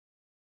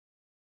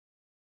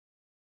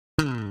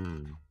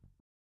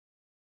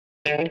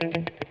I'm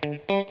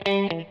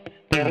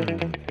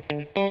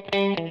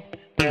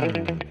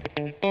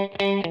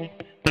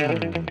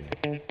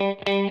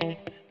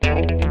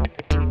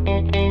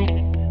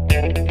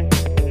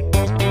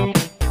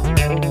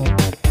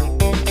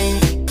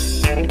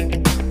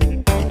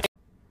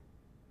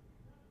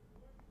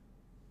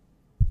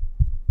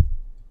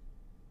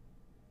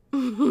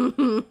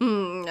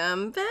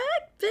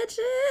back,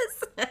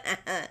 bitches.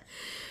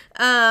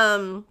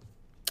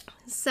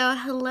 So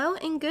hello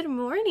and good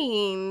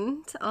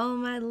morning to all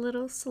my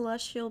little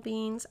celestial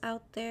beings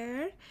out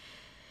there.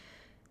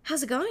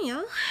 How's it going,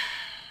 y'all?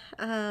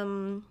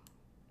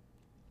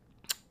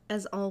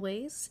 As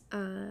always,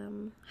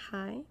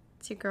 hi,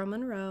 it's your girl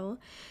Monroe,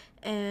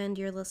 and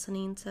you're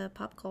listening to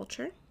Pop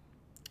Culture.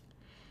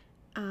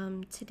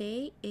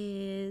 Today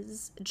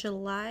is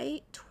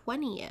July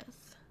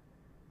 20th.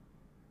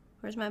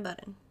 Where's my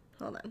button?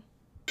 Hold on.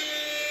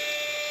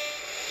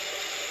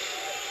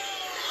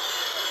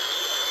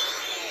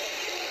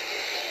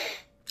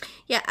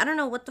 Yeah, I don't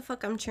know what the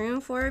fuck I'm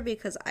cheering for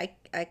because I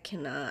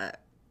cannot.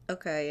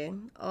 Okay,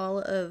 all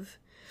of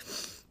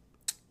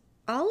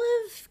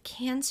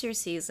Cancer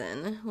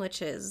season,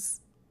 which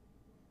is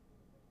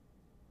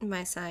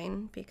my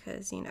sign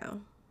because, you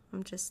know,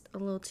 I'm just a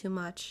little too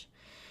much.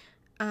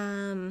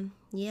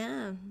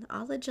 Yeah,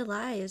 all of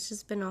July has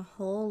just been a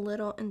whole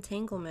little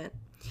entanglement.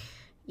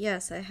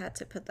 Yes, I had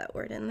to put that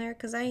word in there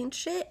because I ain't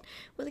shit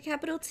with a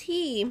capital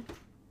T.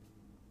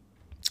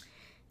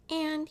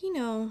 And, you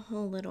know, a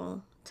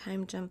little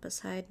time jump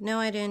aside. No,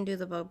 I didn't do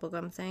the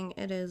bubblegum thing.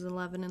 It is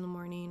 11 in the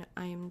morning.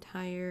 I am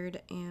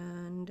tired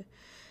and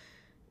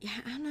yeah,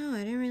 I don't know.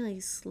 I didn't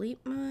really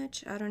sleep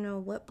much. I don't know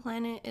what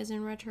planet is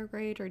in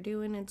retrograde or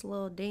doing its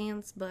little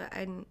dance, but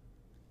I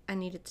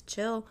needed to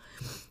chill.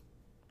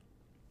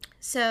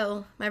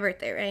 So, my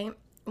birthday, right,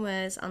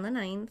 was on the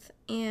 9th,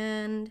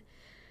 and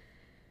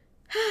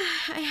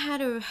I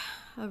had a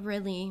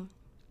really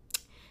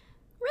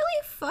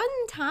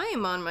fun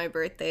time on my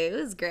birthday. It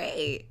was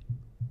great.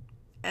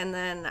 And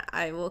then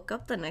I woke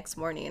up the next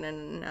morning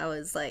and I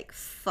was like,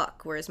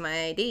 fuck, where's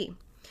my ID?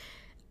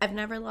 I've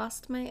never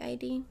lost my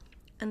ID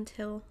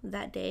until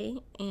that day,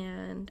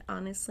 and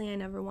honestly, I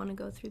never want to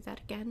go through that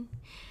again.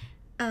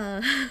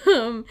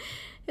 It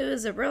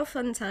was a real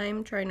fun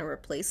time trying to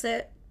replace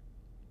it.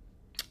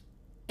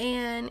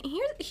 And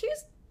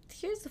here's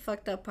the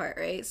fucked up part,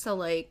 right? So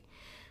like,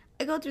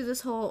 I go through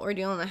this whole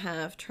ordeal and a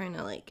half trying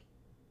to like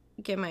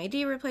get my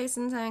ID replaced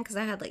in time because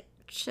I had like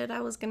shit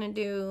I was gonna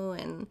do,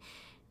 and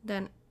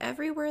then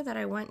everywhere that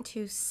I went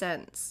to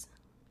since,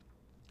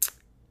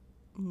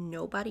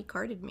 nobody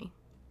carded me.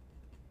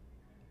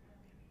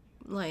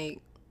 Like,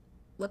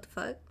 what the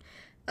fuck?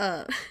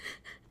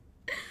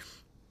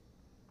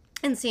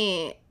 And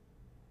see,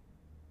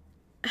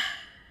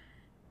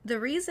 the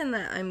reason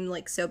that I'm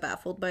like so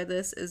baffled by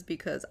this is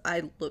because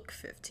I look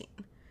 15.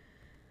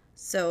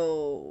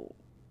 So,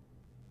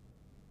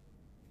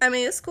 I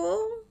mean, it's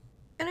cool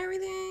and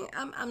everything.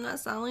 I'm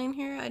not selling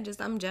here.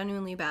 I'm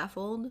genuinely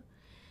baffled.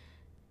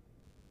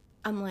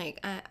 I'm like,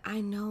 I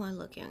know I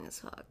look young as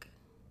fuck.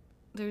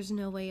 There's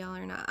no way y'all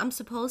are not. I'm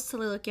supposed to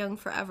look young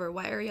forever.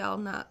 Why are y'all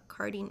not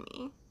carding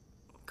me?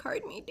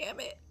 Card me, damn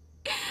it.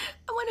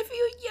 I want to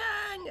feel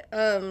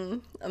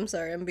young. I'm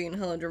sorry, I'm being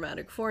hella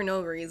dramatic for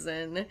no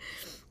reason.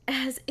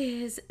 As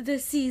is the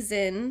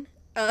season.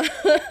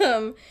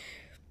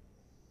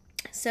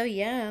 So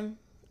yeah.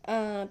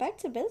 Back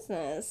to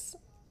business.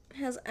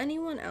 Has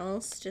anyone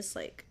else just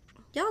like,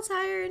 y'all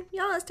tired?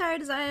 Y'all as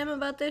tired as I am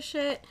about this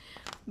shit?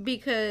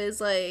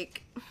 Because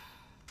like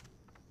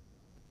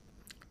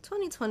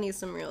 2020 is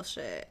some real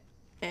shit,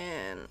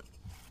 and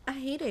I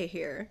hate it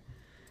here.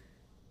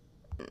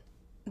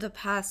 The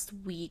past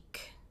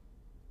week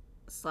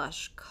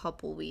 /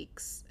 couple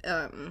weeks,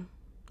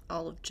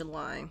 all of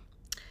July,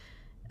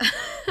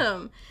 a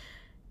lot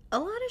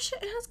of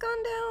shit has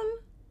gone down,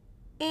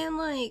 and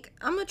like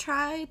I'm gonna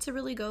try to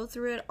really go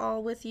through it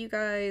all with you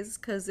guys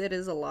because it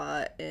is a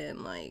lot,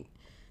 and like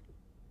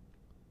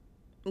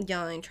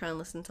y'all ain't trying to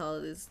listen to all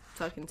of this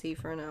fucking tea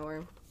for an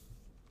hour.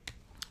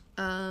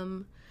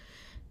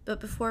 But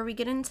before we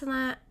get into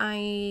that,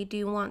 I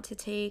do want to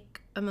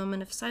take a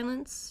moment of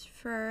silence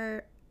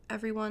for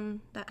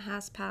everyone that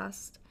has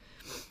passed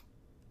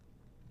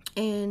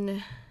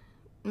in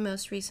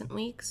most recent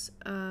weeks.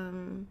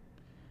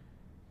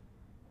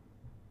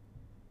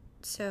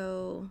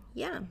 So,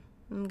 yeah,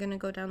 I'm going to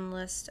go down the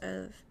list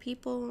of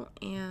people,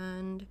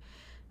 and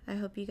I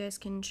hope you guys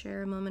can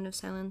share a moment of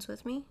silence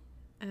with me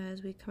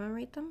as we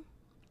commemorate them.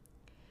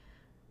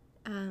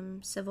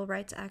 Civil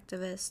rights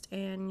activist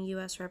and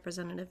U.S.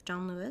 Representative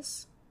John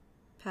Lewis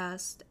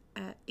passed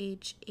at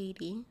age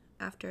 80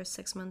 after a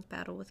 6-month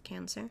battle with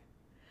cancer.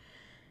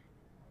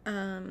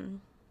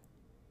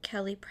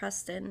 Kelly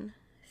Preston,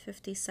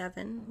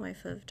 57,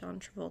 wife of John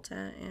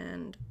Travolta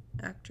and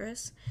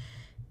actress,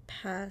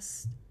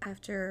 passed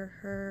after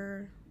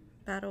her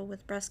battle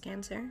with breast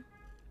cancer.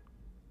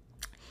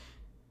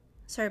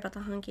 Sorry about the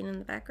honking in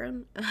the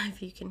background,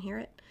 if you can hear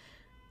it.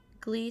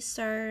 Glee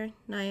star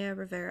Naya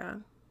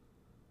Rivera.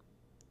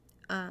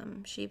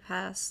 She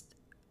passed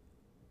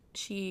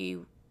she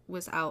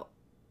was out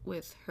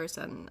with her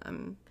son.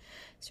 I'm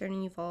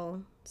certain you've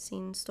all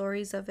seen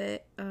stories of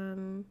it.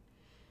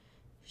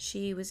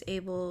 She was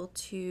able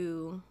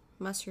to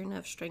muster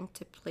enough strength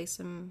to place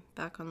him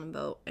back on the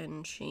boat,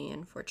 and she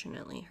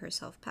unfortunately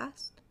herself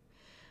passed.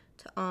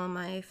 To all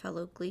my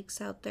fellow Gleeks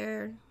out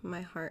there,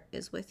 my heart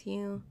is with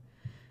you.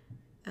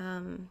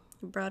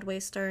 Broadway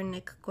star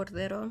Nick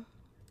Cordero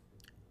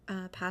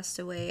passed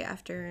away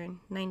after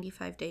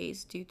 95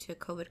 days due to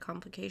COVID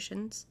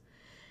complications.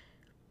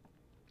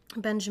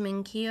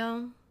 Benjamin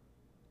Keough,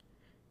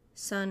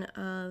 son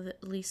of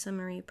Lisa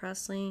Marie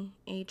Presley,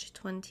 age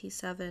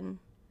 27,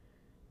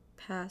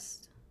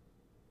 passed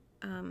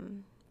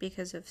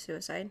because of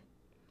suicide.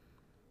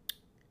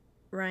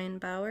 Ryan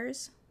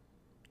Bowers,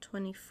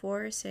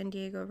 24, San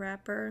Diego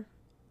rapper,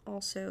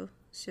 also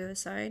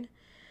suicide.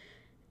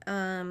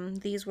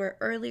 These were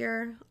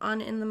earlier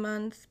on in the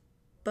month.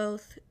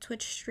 Both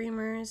Twitch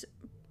streamers,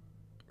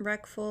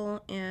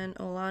 Rekful and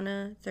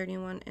Olana,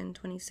 31 and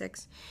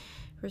 26,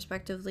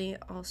 respectively,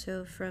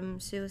 also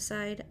from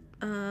suicide.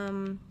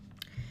 All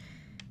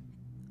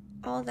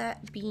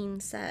that being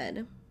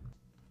said,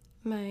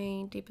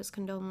 my deepest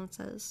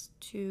condolences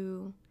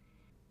to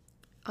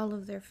all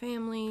of their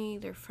family,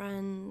 their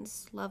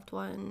friends, loved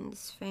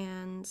ones,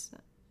 fans,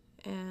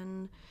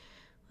 and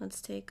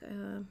let's take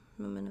a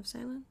moment of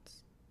silence.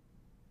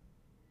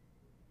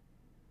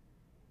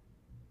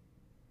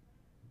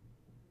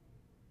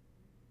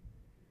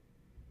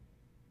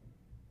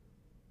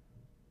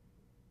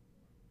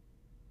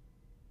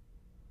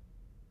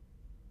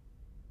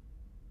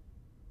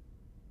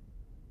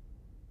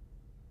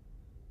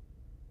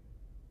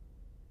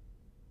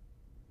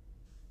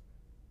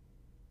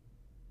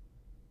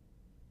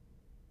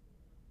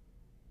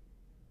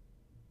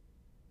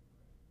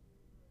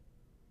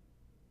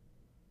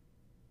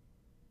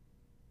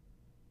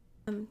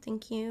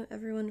 Thank you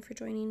everyone for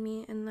joining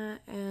me in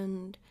that,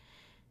 and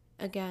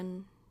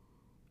again,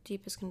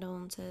 deepest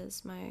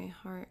condolences. My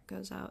heart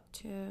goes out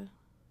to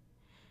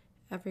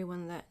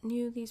everyone that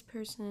knew these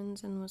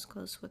persons and was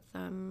close with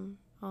them,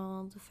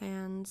 all the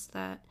fans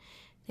that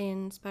they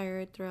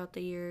inspired throughout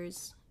the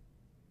years.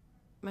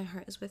 My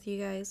heart is with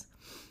you guys.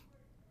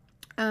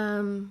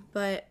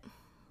 But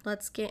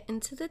let's get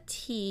into the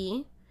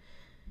tea,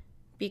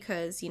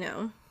 because,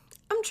 I'm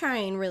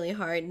trying really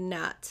hard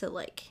not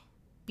to,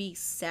 be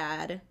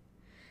sad.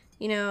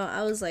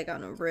 I was,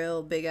 on a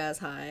real big-ass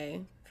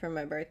high for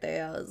my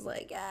birthday. I was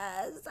like,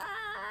 yes,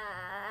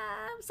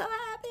 I'm so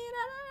happy.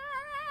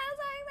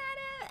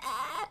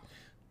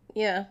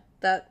 Yeah,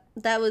 that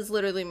was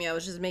literally me. I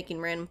was just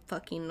making random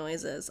fucking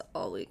noises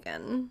all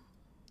weekend,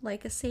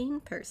 like a sane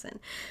person.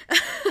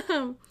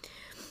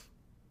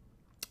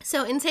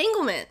 So,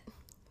 entanglement,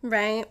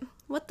 right?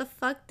 What the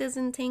fuck does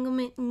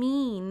entanglement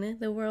mean?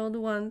 The world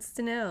wants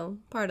to know.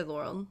 Part of the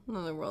world.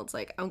 Another world's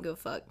like, I don't give a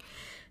fuck.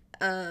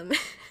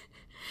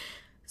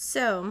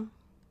 So,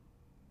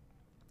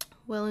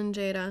 Will and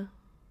Jada,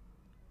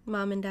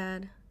 mom and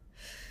dad,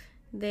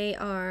 they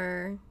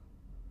were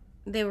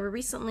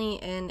recently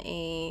in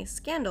a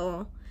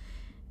scandal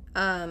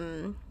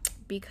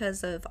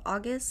because of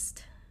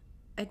August.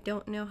 I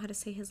don't know how to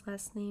say his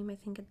last name. I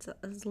think it's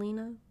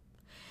Azlina.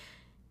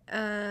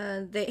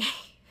 They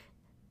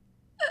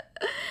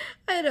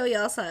I know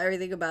y'all saw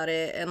everything about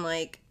it,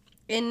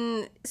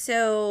 and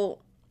so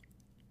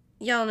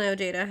y'all know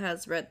Jada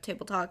has Red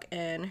Table Talk,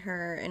 and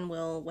her and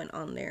Will went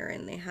on there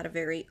and they had a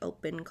very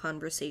open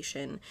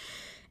conversation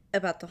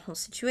about the whole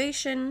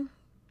situation.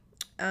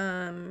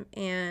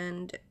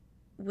 And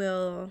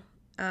Will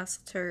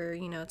asked her,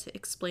 to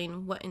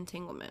explain what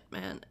entanglement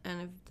meant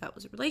and if that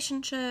was a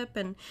relationship,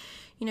 and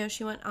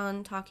she went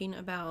on talking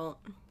about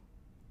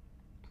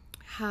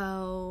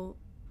how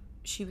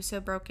she was so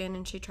broken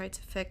and she tried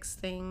to fix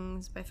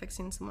things by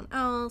fixing someone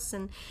else,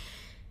 and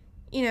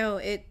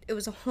it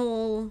was a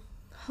whole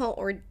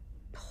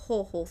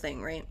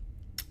thing, right?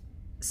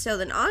 So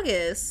then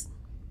August,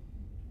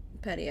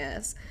 petty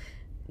ass,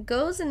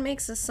 goes and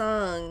makes a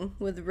song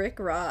with Rick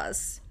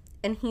Ross,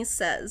 and he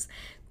says,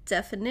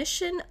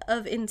 definition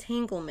of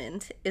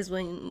entanglement is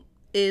when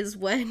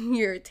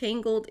you're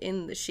tangled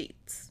in the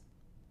sheets.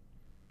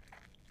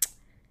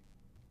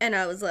 And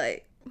I was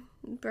like,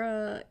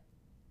 bruh,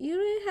 you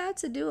didn't have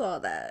to do all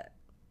that.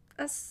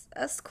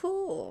 That's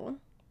cool.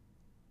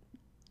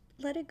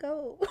 Let it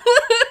go.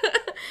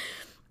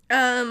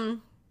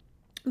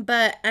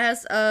 But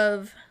as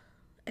of,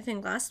 I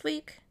think last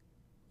week,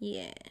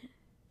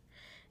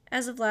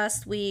 as of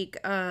last week,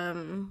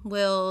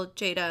 Will,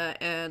 Jada,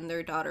 and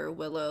their daughter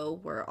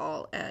Willow were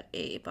all at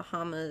a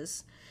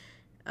Bahamas,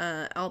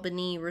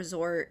 Albany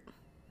resort,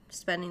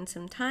 spending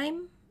some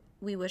time.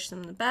 We wish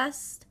them the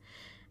best.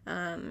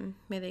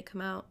 May they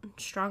come out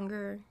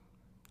stronger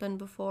than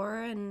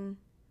before, and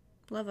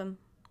love them.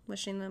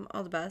 Wishing them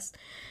all the best.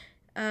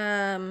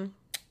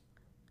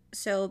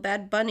 So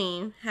Bad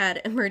Bunny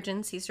had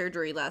emergency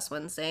surgery last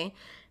Wednesday.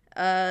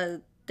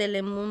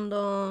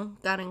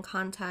 Telemundo got in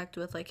contact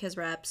with his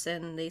reps,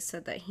 and they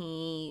said that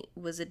he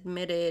was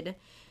admitted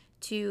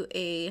to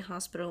a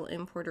hospital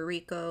in Puerto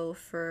Rico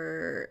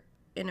for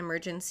an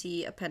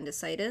emergency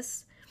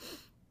appendicitis.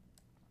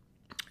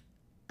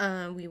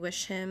 We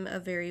wish him a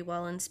very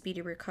well and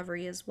speedy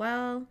recovery as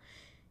well.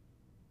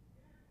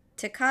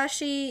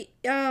 Tekashi,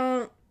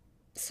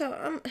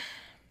 so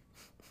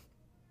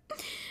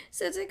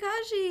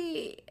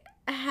Tekashi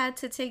had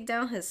to take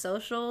down his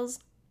socials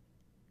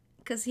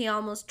because he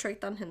almost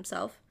tricked on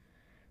himself.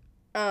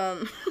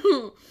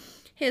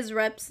 His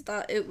reps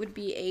thought it would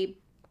be a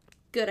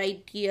good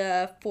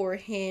idea for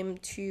him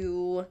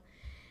to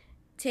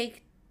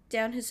take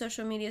down his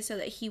social media so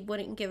that he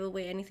wouldn't give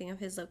away anything of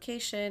his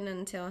location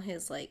until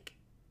his, like,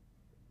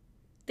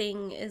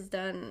 thing is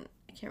done.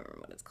 I can't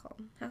remember what it's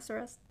called. House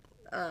arrest?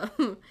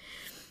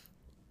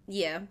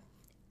 Yeah.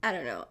 I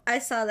don't know. I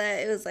saw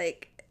that. It was,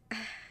 like,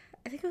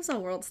 I think it was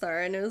on World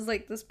Star, and it was,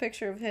 like, this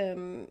picture of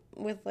him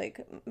with, like,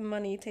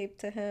 money taped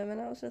to him,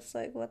 and I was just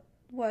like, what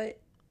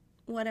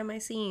am I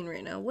seeing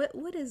right now?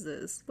 What is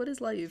this? What is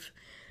life?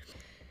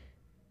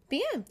 But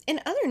yeah, in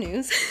other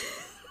news,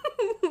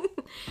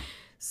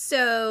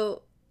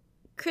 so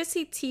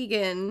Chrissy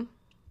Teigen,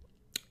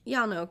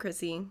 y'all know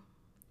Chrissy.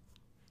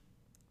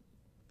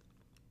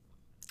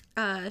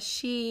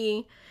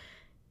 She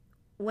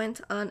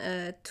went on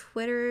a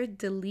Twitter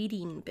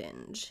deleting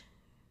binge.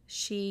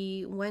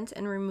 She went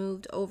and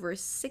removed over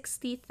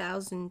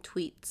 60,000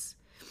 tweets.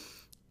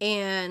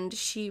 And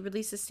she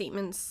released a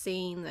statement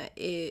saying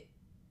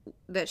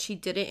that she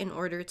did it in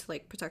order to,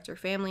 like, protect her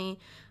family.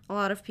 A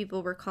lot of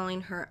people were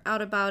calling her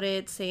out about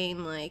it,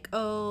 saying, like,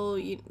 oh,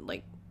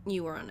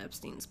 you were on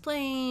Epstein's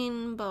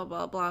plane, blah,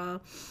 blah, blah.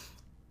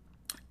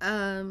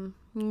 No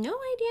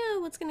idea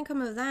what's gonna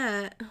come of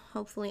that.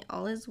 Hopefully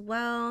all is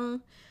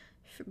well,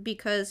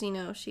 because, you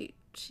know,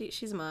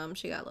 she's a mom,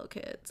 she got little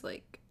kids.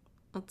 Like,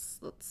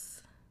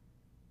 let's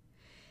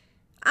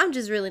I'm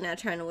just really not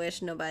trying to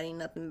wish nobody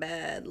nothing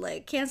bad.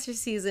 Like, cancer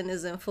season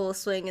is in full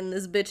swing, and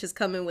this bitch is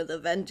coming with a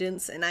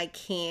vengeance, and I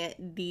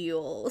can't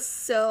deal.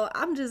 So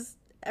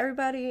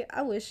everybody,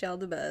 I wish y'all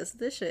the best.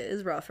 This shit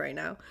is rough right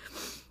now.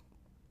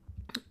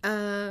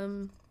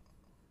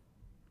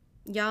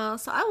 Y'all,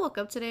 so I woke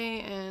up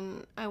today,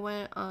 and I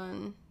went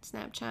on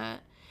Snapchat,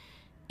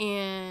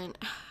 and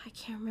I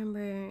can't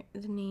remember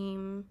the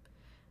name.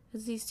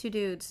 It's these two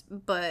dudes,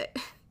 but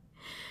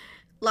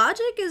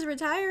Logic is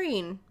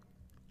retiring.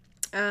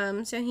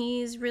 So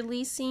he's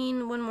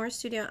releasing one more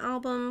studio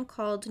album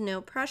called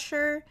No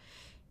Pressure,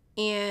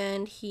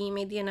 and he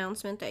made the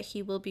announcement that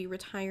he will be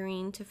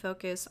retiring to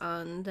focus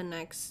on the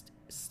next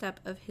step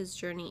of his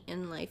journey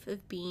in life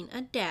of being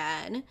a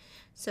dad.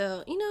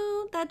 So, you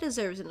know, that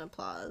deserves an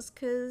applause,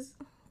 because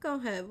go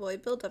ahead, boy,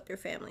 build up your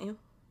family.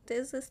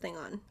 Is this thing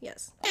on?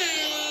 Yes.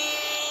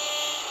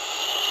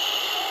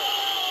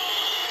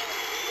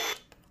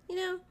 You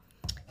know,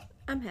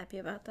 I'm happy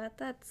about that.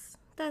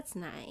 That's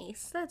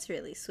nice. That's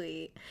really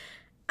sweet.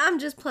 I'm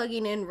just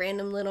plugging in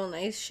random little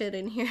nice shit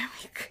in here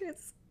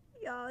because,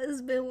 y'all,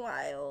 it's been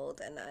wild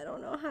and I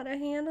don't know how to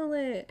handle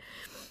it.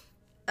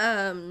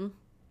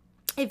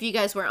 If you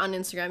guys were on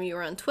Instagram, you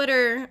were on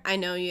Twitter, I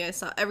know you guys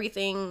saw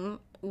everything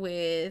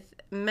with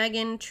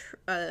Megan.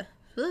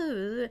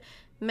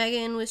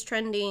 Megan was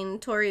trending,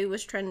 Tory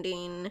was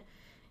trending.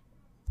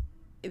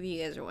 If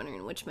you guys are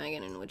wondering which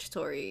Megan and which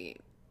Tory,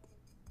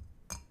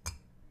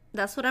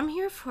 that's what I'm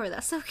here for.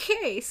 That's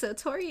okay. So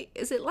Tory,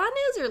 is it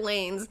Lanez or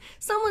Lanes?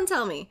 Someone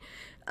tell me.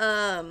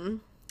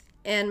 And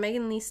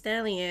Megan Thee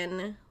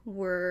Stallion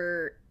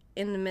were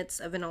in the midst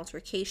of an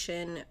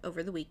altercation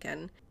over the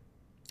weekend.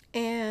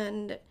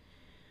 And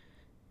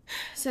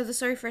so the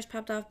story first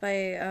popped off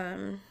by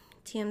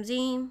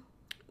TMZ.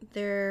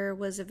 There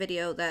was a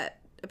video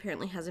that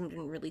apparently hasn't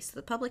been released to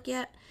the public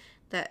yet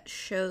that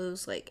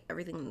shows, like,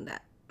 everything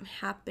that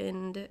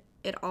happened.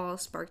 It all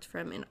sparked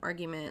from an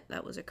argument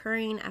that was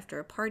occurring after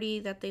a party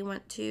that they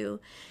went to,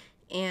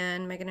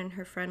 and Megan and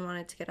her friend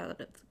wanted to get out of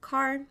the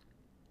car.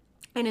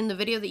 And in the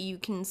video that you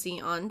can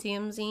see on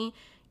TMZ,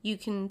 you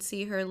can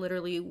see her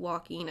literally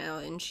walking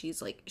out, and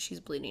she's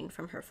bleeding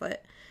from her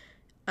foot.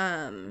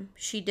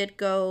 She did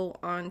go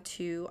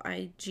onto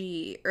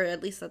IG, or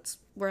at least that's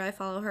where I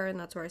follow her, and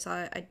that's where I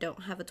saw it. I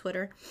don't have a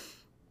Twitter.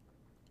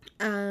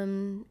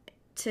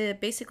 To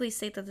basically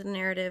state that the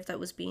narrative that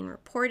was being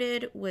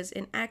reported was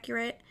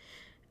inaccurate.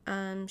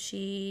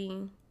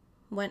 She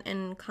went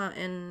and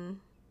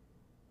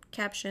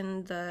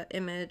captioned the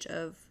image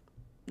of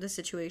the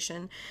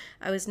situation.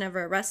 I was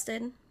never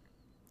arrested.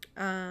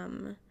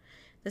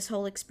 This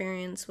whole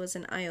experience was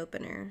an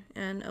eye-opener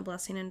and a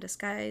blessing in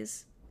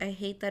disguise. I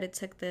hate that it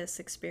took this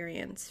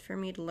experience for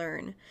me to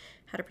learn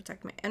how to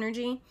protect my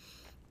energy.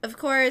 Of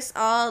course,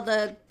 all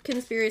the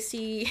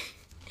conspiracy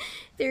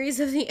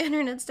theories of the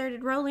internet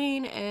started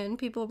rolling, and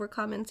people were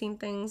commenting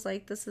things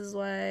like, this is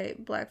why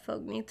black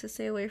folk need to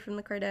stay away from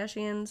the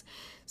Kardashians.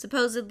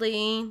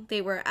 Supposedly,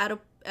 they were at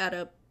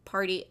a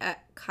party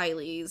at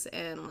Kylie's,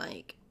 and,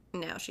 like,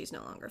 now she's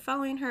no longer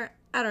following her.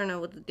 I don't know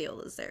what the deal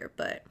is there,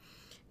 but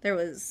there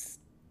was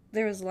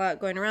a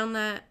lot going around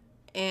that.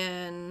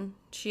 And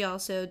she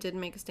also did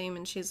make a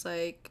statement. She's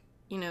like,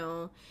 you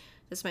know,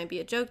 this might be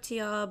a joke to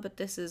y'all, but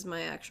this is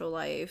my actual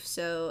life.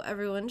 So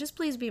everyone, just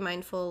please be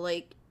mindful.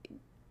 Like,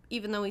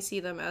 even though we see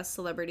them as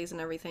celebrities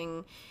and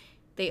everything,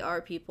 they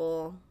are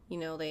people, you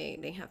know,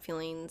 they have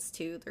feelings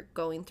too. They're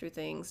going through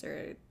things,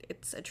 or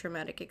it's a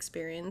traumatic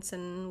experience,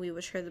 and we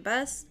wish her the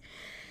best.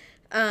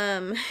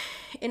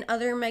 In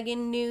other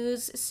Megan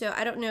news, so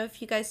I don't know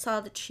if you guys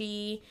saw that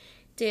she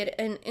did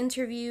an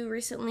interview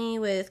recently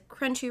with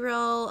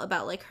Crunchyroll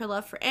about like her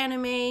love for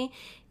anime.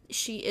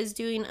 She is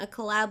doing a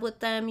collab with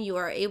them. You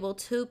are able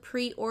to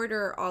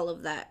pre-order all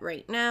of that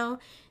right now.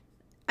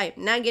 I'm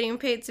not getting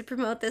paid to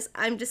promote this.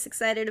 I'm just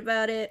excited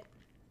about it.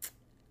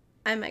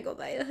 I might go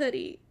buy a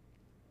hoodie.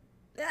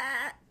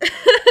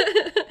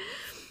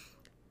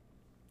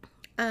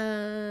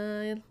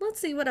 Let's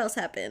see what else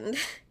happened.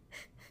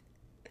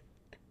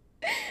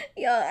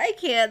 Yo, I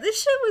can't.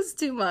 This shit was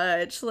too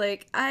much.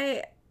 Like,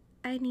 I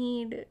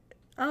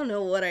don't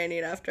know what I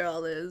need after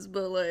all this,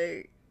 but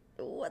like,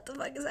 what the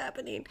fuck is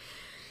happening?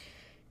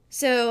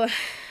 So,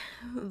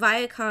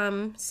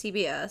 Viacom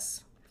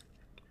CBS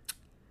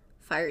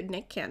fired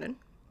Nick Cannon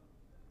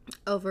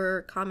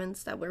over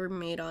comments that were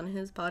made on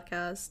his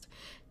podcast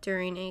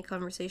during a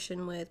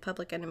conversation with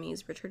Public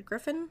Enemy's Richard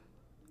Griffin.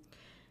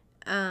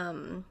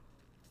 They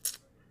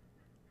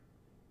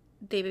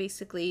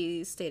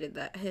basically stated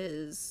that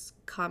his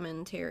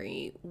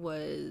commentary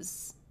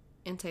was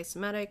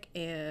anti-Semitic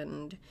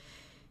and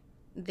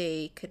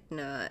they could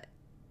not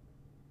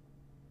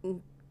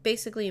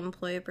basically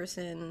employ a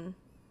person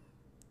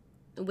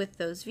with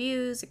those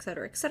views,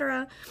 etc.,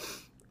 etc.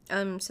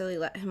 So they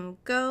let him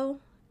go.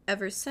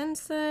 Ever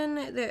since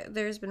then,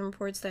 there's been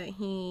reports that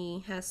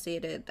he has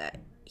stated that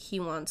he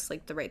wants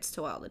like the rights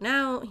to Wild 'N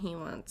Out. He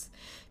wants,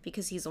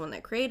 because he's the one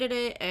that created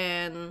it,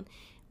 and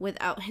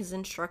without his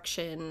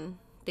instruction,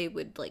 they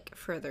would like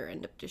further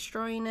end up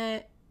destroying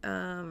it.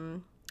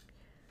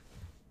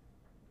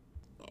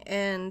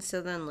 And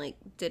so then like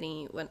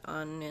Diddy went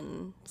on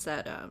and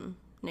said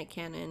Nick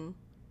Cannon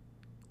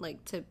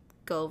like to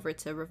go over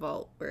to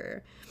Revolt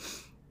where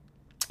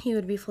he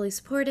would be fully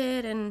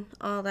supported and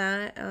all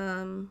that.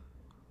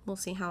 We'll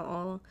see how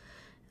all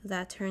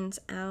that turns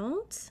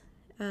out.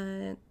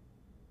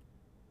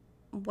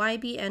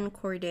 YBN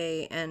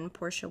Corday and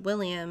Portia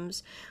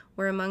Williams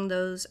were among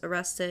those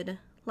arrested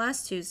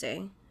last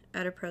Tuesday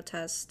at a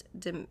protest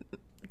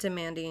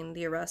demanding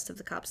the arrest of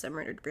the cops that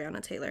murdered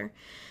Breonna Taylor.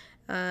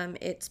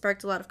 It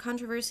sparked a lot of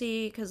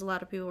controversy because a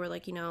lot of people were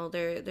like, you know,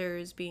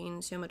 there's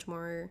being so much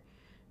more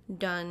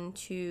done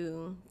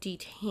to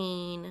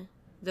detain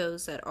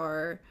those that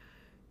are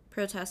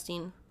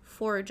protesting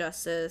for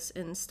justice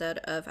instead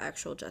of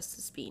actual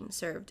justice being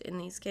served in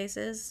these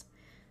cases.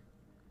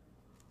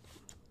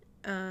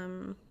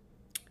 And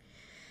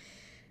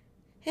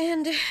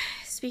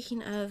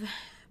speaking of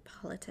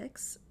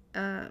politics,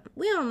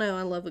 we all know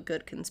I love a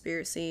good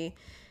conspiracy.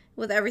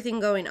 With everything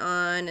going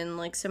on and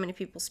like so many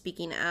people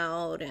speaking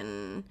out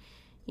and,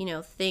 you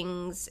know,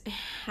 things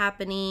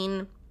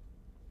happening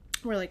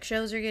where like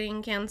shows are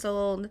getting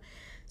canceled.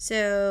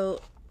 So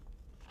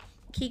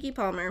Keke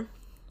Palmer,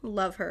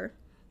 love her.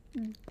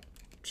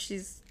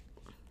 She's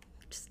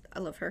just, I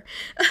love her.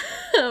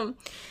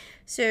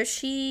 So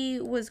she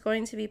was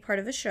going to be part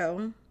of a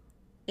show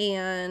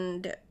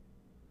and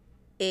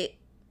it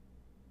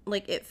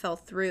fell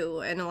through,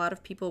 and a lot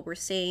of people were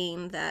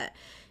saying that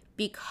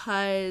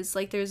because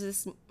like there's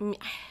this, I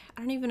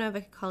don't even know if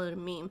I could call it a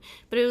meme,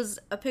 but it was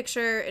a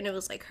picture and it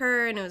was like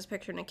her and it was a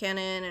picture of Nick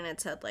Cannon and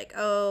it said like,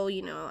 oh,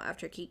 you know,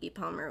 after Keke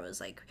Palmer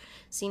was like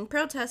seen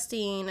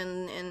protesting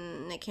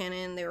and Nick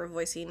Cannon, they were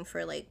voicing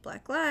for like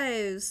Black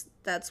Lives,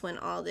 that's when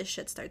all this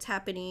shit starts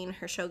happening.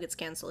 Her show gets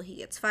canceled, he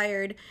gets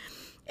fired.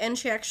 And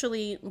she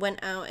actually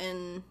went out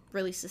and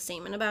released a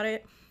statement about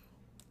it.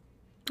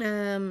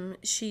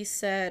 She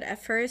said,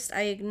 at first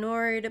I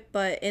ignored,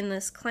 but in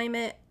this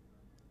climate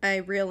I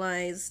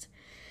realized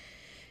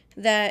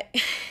that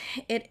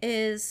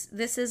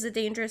this is a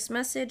dangerous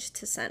message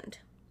to send.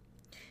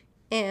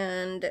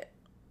 And,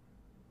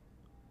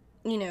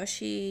 you know,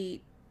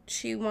 she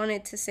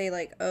wanted to say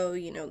like, oh,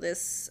 you know,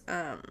 this,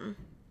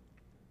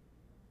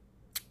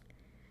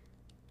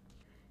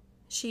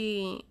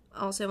 she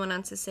also went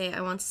on to say, I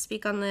want to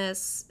speak on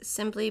this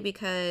simply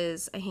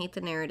because I hate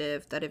the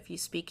narrative that if you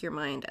speak your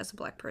mind as a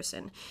Black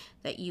person,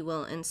 that you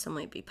will in some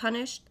way be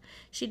punished.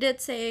 She did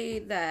say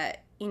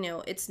that, you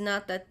know, it's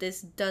not that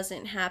this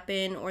doesn't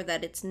happen or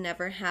that it's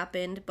never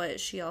happened,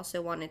 but she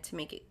also wanted to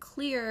make it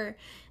clear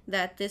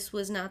that this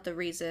was not the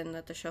reason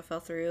that the show fell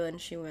through. And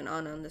she went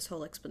on this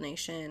whole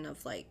explanation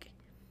of like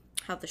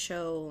how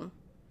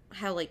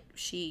like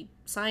she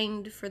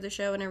signed for the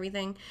show and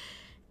everything.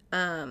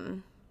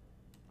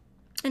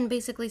 And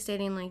basically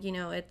stating like, you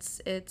know,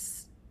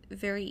 it's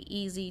very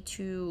easy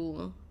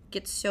to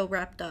get so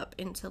wrapped up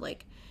into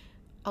like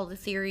all the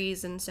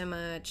theories and so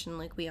much, and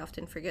like we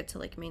often forget to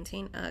like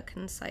maintain a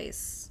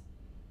concise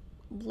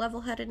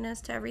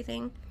level-headedness to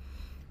everything.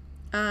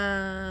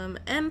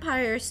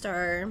 Empire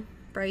star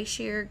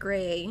Bryshere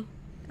Gray,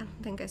 I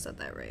don't think I said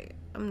that right,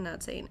 I'm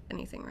not saying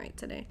anything right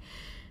today.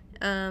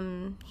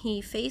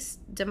 He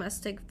faced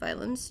domestic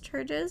violence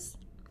charges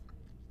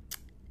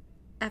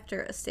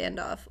after a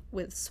standoff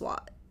with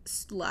SWAT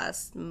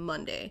last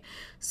Monday.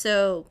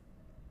 So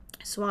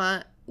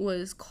SWAT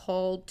was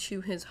called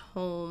to his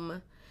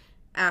home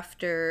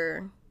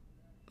after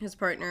his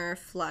partner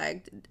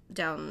flagged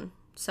down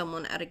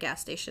someone at a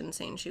gas station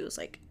saying she was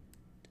like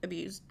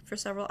abused for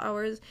several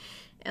hours,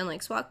 and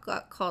like SWAT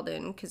got called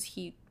in because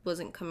he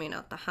wasn't coming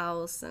out the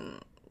house.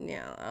 And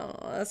yeah,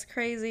 oh, that's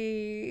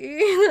crazy. I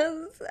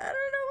don't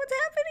know what's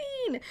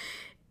happening.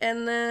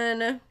 And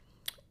then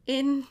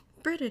in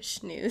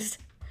British news,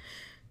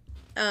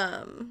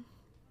 and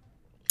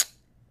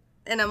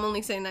I'm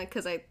only saying that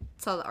because I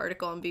saw the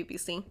article on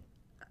BBC.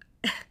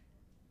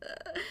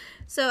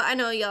 So I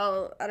know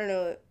y'all, I don't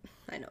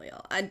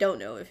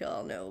know if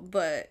y'all know,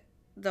 but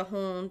the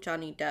whole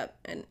Johnny Depp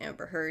and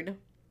Amber Heard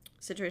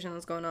situation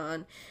that's going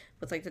on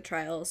with like the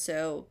trial.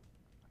 So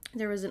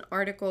there was an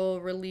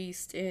article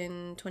released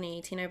in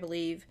 2018, I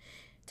believe,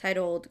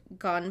 titled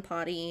 "Gone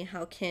Potty: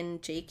 How Can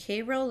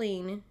J.K.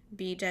 Rowling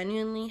Be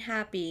Genuinely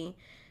Happy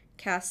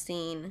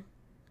Casting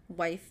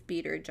Wife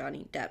Beater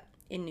Johnny Depp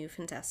in New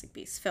Fantastic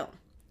Beasts film?"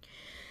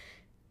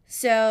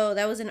 So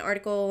that was an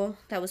article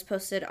that was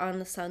posted on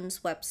the Sun's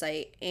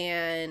website,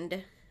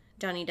 and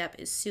Johnny Depp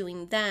is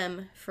suing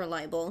them for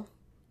libel.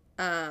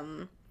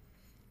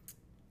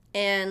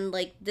 And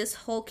like this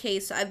whole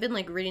case, so I've been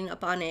like reading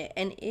up on it,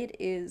 and it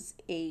is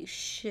a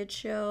shit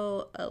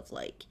show of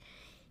like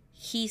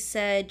he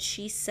said,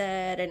 she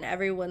said, and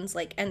everyone's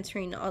like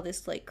entering all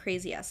this like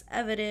crazy ass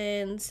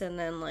evidence, and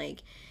then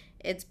like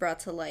it's brought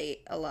to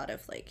light a lot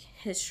of like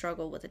his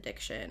struggle with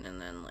addiction,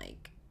 and then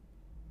like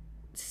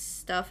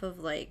stuff of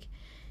like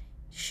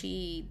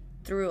she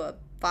threw a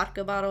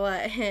vodka bottle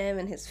at him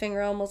and his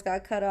finger almost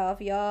got cut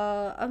off.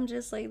 Y'all, I'm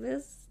just like,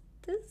 this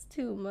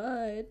too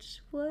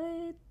much.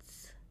 What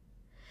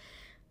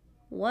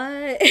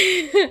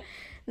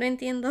no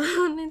entiendo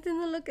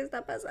lo que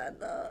está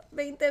pasando.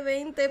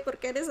 2020, ¿por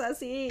qué eres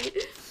así?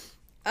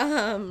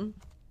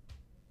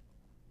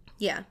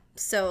 Yeah,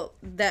 so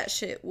that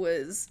shit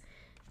was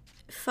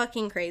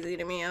fucking crazy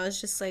to me. I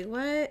was just like,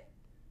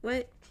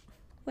 what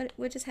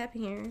just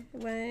happened here?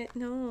 What?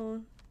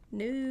 No.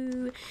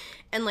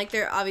 And like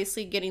they're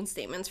obviously getting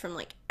statements from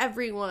like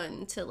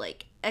everyone, to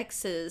like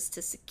exes,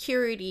 to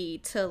security,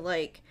 to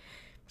like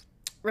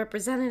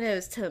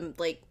representatives, to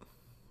like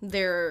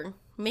their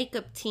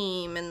makeup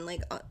team, and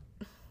like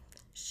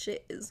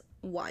shit is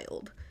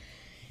wild.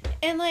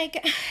 And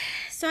like,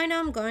 so I know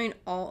I'm going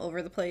all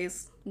over the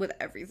place with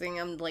everything.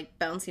 I'm like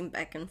bouncing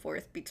back and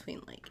forth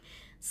between like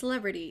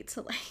celebrity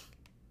to like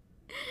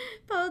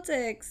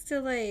politics to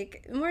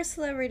like more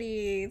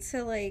celebrity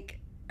to like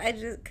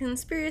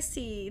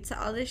conspiracy to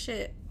all this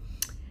shit.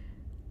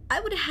 I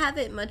would have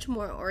it much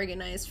more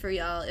organized for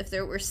y'all if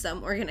there were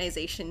some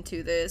organization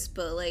to this,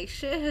 but like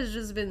shit has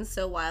just been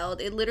so wild.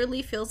 It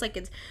literally feels like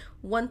it's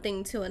one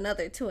thing to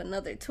another, to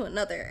another, to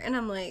another, and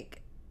I'm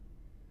like,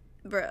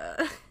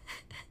 bruh.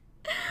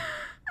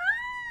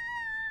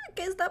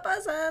 ¿Qué está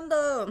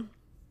pasando?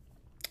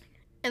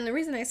 And the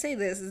reason I say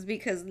this is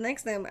because the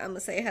next thing I'm gonna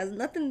say has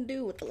nothing to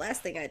do with the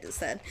last thing I just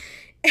said.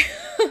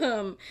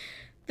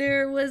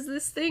 There was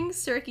this thing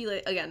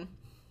circulate again,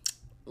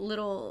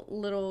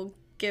 little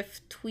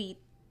GIF tweet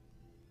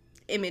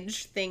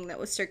image thing that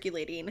was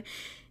circulating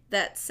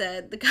that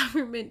said the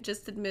government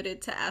just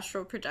admitted to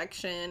astral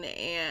projection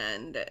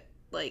and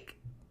like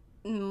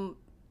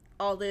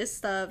all this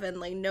stuff, and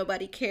like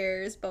nobody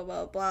cares, blah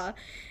blah blah.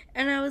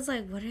 And I was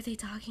like, what are they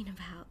talking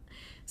about?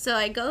 So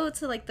I go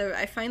to like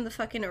I find the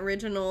fucking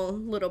original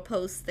little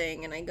post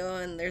thing, and I go,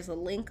 and there's a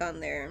link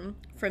on there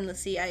from the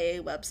CIA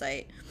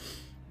website.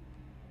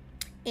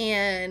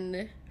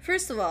 And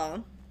first of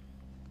all,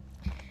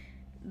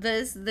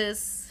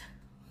 this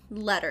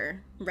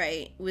letter,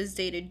 right, was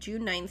dated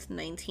June 9th,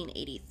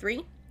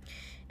 1983,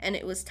 and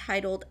it was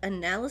titled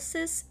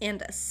 "Analysis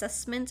and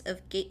Assessment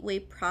of Gateway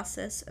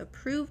Process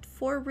Approved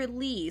for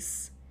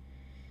Release,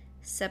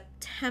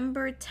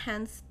 September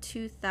 10th,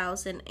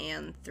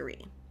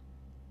 2003.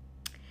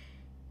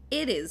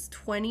 It is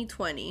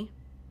 2020.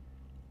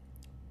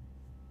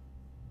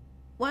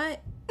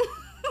 What?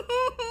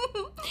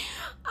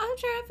 I'm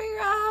trying to figure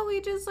out how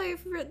we just like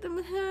writ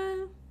them,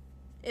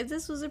 if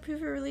this was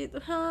approved for release,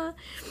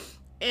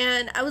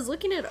 And I was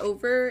looking it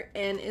over,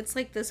 and it's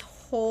like this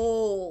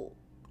whole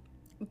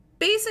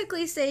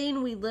basically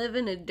saying we live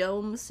in a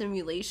dome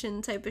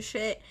simulation type of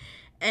shit.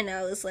 And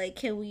I was like,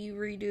 can we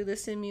redo the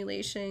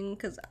simulation?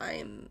 Because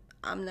I'm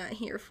not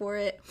here for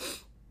it.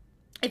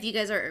 If you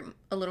guys are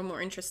a little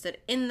more interested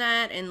in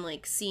that and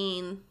like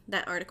seeing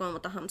that article and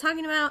what the hell I'm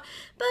talking about,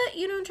 but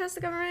you don't trust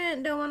the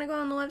government, don't want to go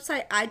on the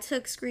website, I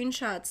took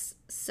screenshots,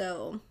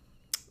 so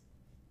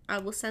I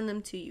will send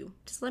them to you.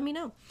 Just let me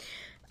know.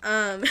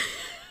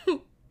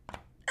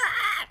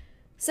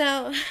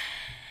 So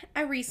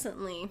I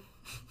recently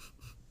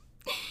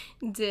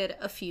did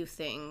a few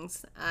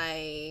things.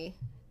 I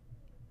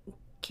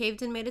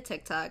caved and made a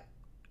TikTok.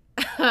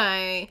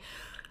 I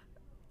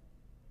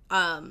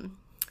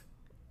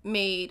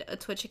made a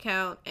Twitch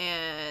account,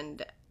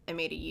 and I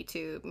made a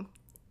YouTube.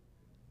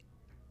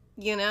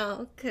 You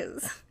know,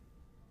 because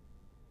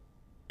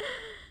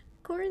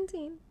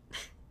quarantine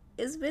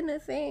has been a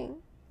thing.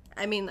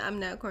 I mean, I'm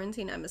not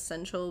quarantined, I'm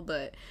essential,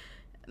 but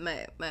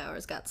my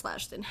hours got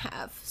slashed in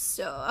half.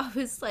 So I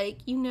was like,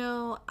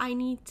 I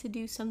need to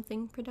do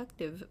something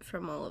productive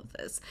from all of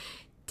this.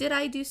 Did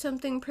I do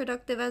something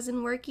productive as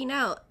in working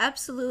out?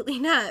 Absolutely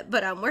not,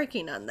 but I'm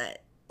working on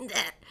that.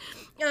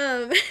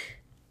 um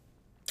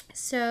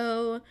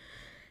so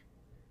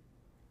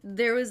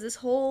there was this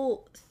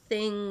whole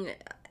thing.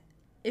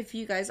 If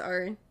you guys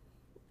are,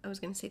 I was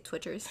gonna say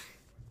Twitchers.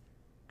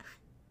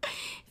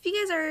 If you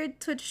guys are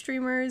Twitch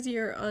streamers,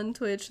 you're on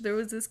Twitch, there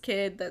was this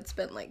kid that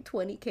spent like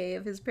 20K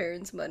of his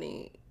parents'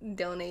 money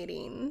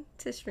donating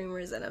to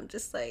streamers, and I'm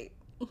just like,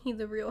 he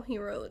the real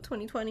hero of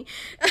 2020.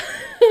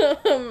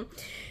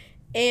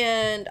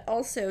 And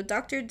also,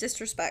 Dr.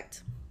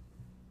 Disrespect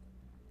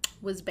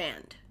was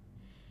banned.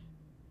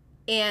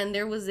 And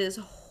there was this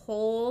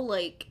whole,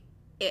 like,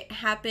 it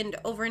happened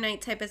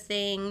overnight type of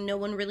thing. No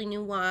one really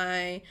knew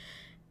why.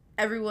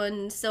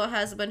 Everyone still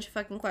has a bunch of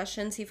fucking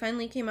questions. He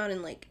finally came out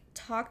and, like,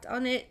 talked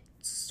on it,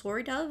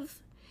 sort of.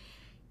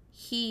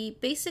 He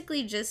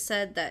basically just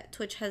said that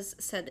Twitch has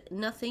said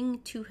nothing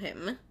to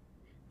him.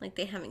 Like,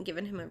 they haven't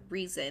given him a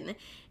reason.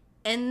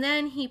 And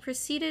then he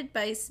proceeded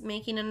by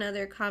making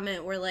another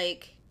comment where,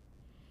 like,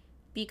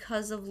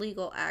 because of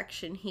legal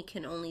action, he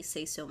can only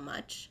say so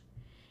much.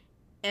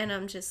 And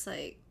I'm just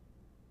like,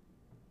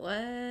 what?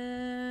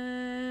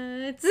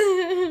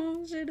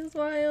 Shit is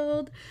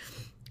wild.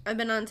 I've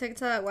been on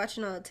TikTok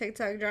watching all the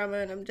TikTok drama,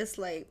 and I'm just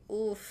like,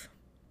 oof.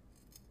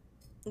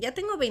 Ya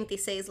tengo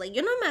 26. Like,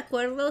 yo no me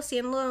acuerdo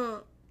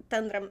siendo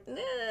tan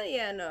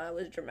yeah, no, I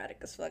was dramatic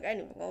as fuck. I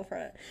didn't even go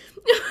for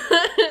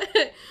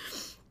it.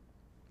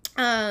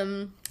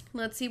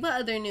 Let's see, what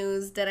other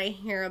news did I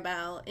hear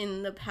about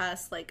in the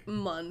past, like,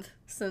 month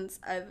since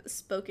I've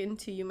spoken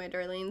to you, my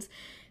darlings.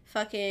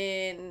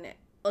 Fucking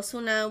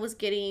Ozuna was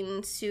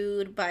getting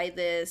sued by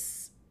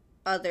this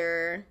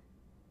other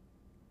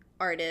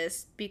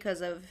artist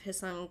because of his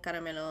song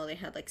Caramelo. They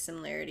had, like,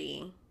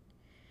 similarity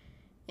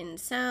in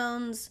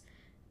sounds.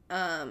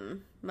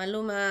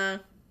 Maluma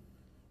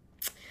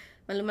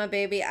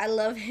baby, I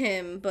love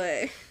him,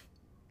 but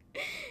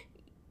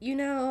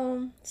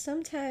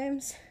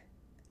sometimes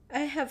I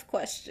have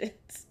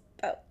questions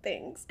about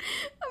things.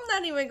 I'm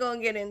not even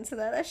gonna get into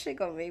that. That shit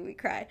gonna make me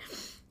cry.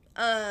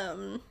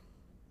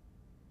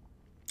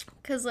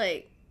 Cause,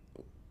 like,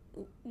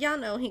 y'all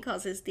know he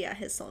calls his Dia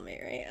his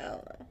soulmate, right? I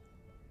don't know.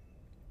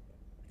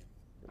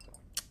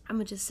 I'm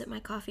gonna just sip my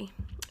coffee.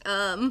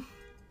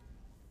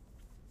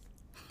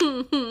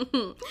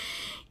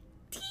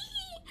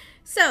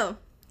 So,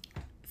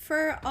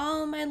 for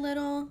all my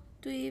little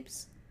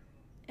dweebs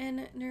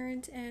and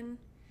nerds and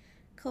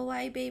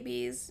kawaii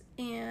babies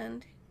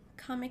and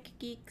comic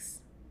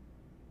geeks,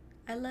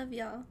 I love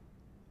y'all.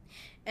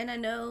 And I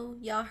know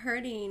y'all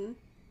hurting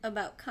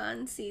about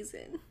con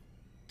season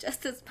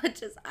just as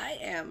much as I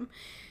am.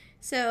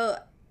 So,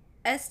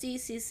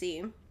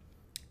 SDCC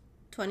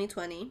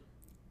 2020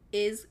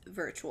 is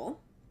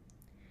virtual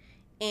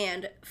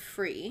and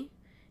free.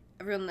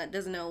 Everyone that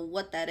doesn't know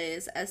what that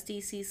is,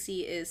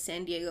 SDCC is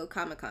San Diego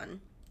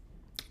Comic-Con.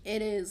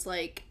 It is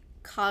like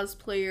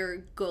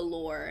cosplayer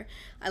galore.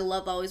 I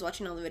love always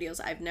watching all the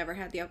videos. I've never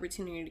had the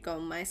opportunity to go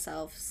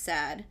myself.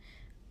 Sad.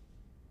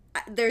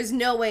 There's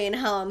no way in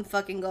hell I'm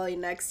fucking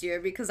going next year,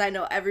 because I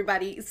know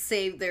everybody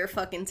saved their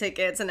fucking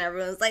tickets and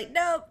everyone's like,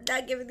 nope,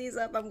 not giving these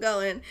up, I'm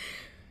going.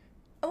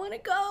 I want to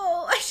go.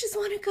 I just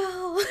want to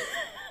go.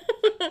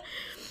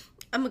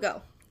 I'm gonna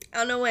go. I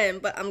don't know when,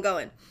 but I'm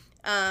going.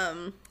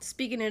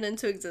 Speaking it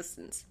into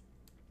existence.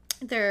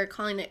 They're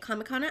calling it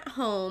Comic-Con at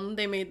Home.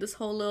 They made this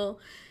whole little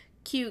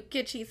cute,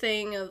 kitschy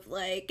thing of,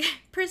 like,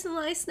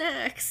 personalized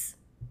snacks,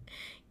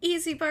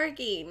 easy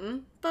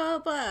parking, blah,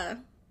 blah.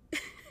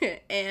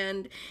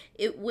 And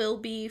it will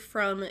be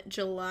from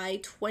July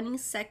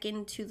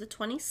 22nd to the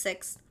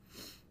 26th.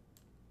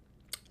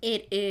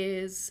 It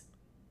is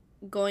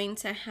going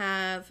to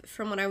have,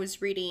 from what I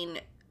was reading,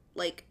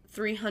 like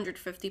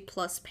 350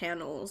 plus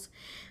panels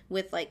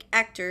with, like,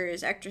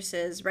 actors,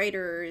 actresses,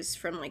 writers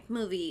from, like,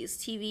 movies,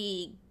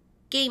 TV,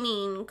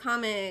 gaming,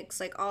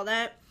 comics, like, all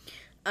that.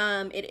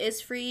 It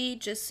is free.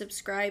 Just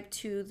subscribe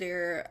to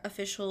their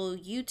official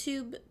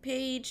YouTube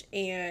page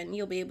and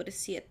you'll be able to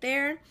see it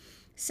there.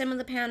 Some of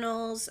the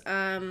panels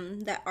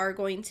that are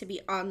going to be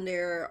on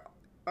there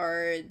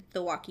are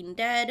The Walking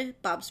Dead,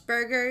 Bob's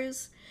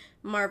Burgers,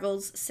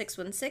 Marvel's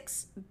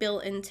 616, Bill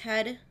and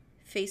Ted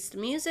Face the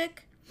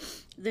Music,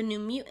 The New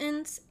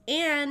Mutants,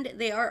 and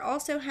they are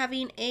also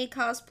having a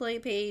cosplay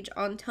page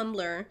on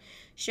Tumblr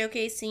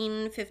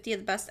showcasing 50 of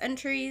the best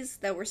entries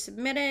that were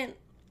submitted.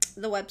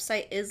 The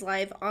website is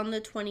live on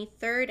the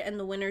 23rd, and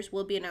the winners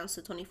will be announced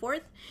the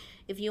 24th.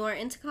 If you are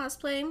into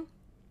cosplay,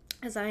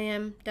 as I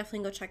am,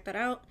 definitely go check that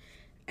out.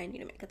 I need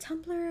to make a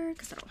Tumblr,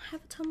 because I don't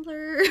have a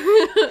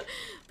Tumblr. But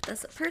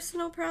that's a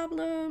personal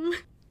problem.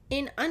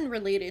 In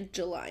unrelated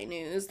July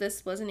news,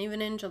 this wasn't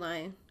even in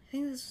July. I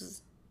think this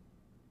was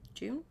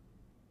June?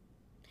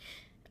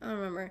 I don't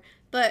remember.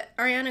 But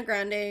Ariana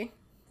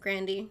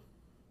Grande,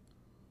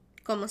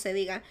 como se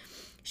diga,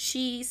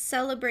 she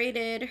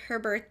celebrated her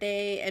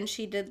birthday and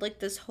she did like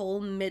this whole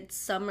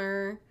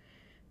midsummer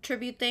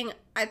tribute thing.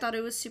 I thought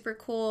it was super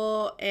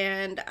cool,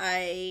 and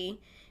I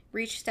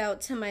reached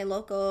out to my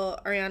local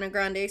Ariana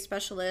Grande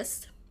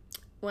specialist,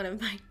 one of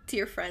my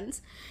dear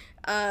friends.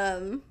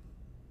 Um,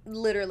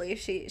 Literally,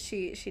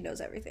 she knows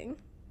everything.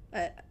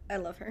 I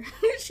love her.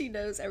 She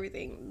knows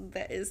everything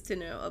that is to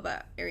know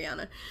about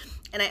Ariana.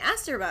 And I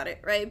asked her about it,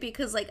 right?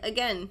 Because, like,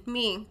 again,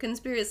 me,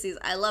 conspiracies,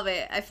 I love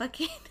it. I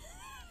fucking.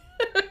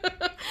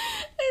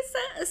 I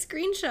sent a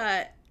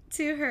screenshot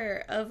to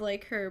her of,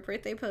 like, her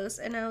birthday post,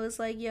 and I was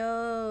like,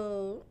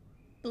 yo,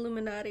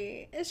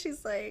 Illuminati. And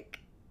she's like,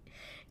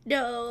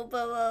 no,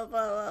 blah, blah,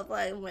 blah, blah, blah.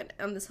 And went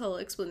on this whole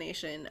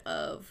explanation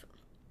of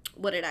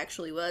what it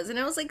actually was. And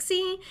I was like,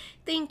 see,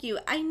 thank you.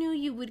 I knew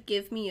you would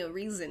give me a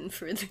reason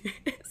for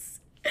this.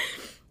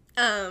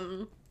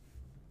 And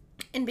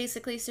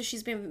basically, so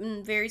she's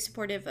been very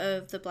supportive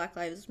of the Black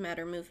Lives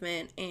Matter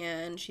movement,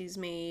 and she's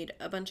made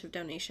a bunch of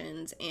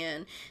donations.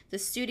 And the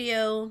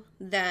studio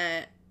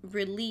that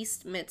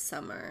released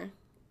Midsummer,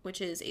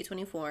 which is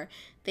A24,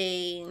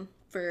 they,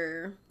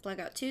 for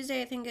Blackout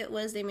Tuesday, I think it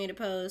was, they made a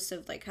post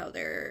of like how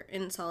they're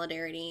in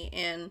solidarity.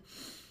 And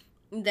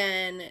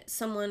then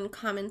someone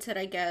commented,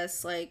 I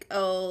guess, like,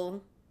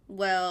 oh,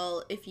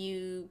 well, if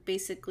you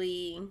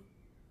basically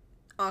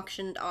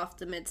auctioned off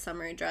the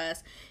Midsummer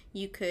dress,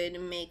 you could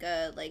make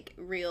a, like,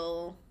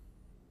 real,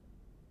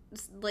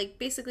 like,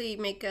 basically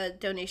make a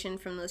donation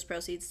from those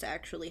proceeds to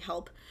actually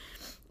help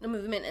the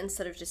movement,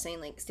 instead of just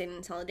saying, like, stand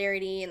in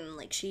solidarity. And,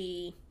 like,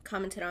 she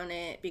commented on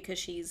it because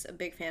she's a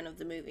big fan of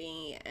the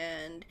movie,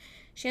 and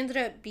she ended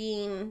up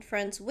being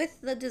friends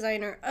with the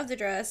designer of the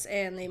dress,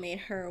 and they made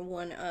her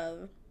one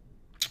of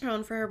her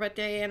own for her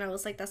birthday. And I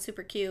was like, that's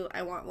super cute,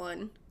 I want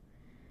one,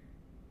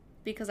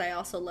 because I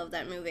also love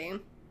that movie.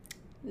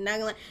 Not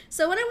gonna lie.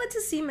 So when I went to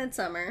see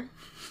Midsummer,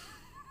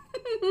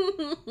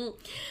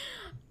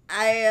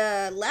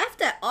 I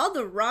laughed at all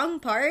the wrong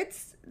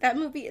parts. That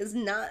movie is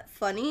not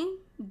funny,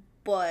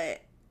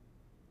 but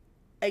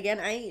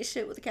again, I eat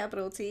shit with a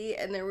capital T,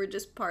 and there were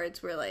just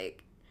parts where,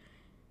 like,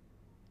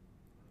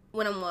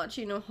 when I'm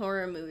watching a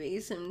horror movie,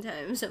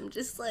 sometimes I'm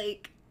just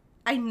like,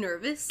 I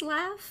nervous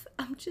laugh.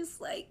 I'm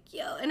just like,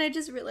 yo, and I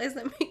just realized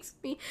that makes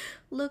me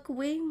look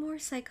way more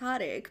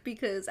psychotic,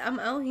 because I'm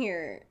out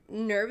here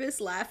nervous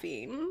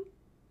laughing.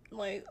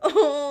 Like,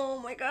 oh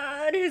my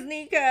god, his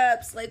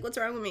kneecaps. Like, what's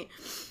wrong with me?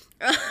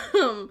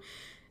 I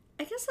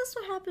guess that's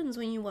what happens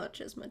when you watch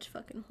as much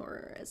fucking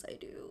horror as I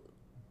do.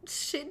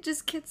 Shit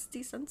just gets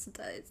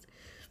desensitized.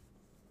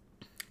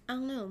 I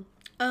don't know.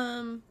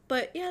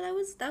 But yeah,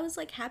 that was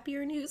like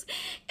happier news.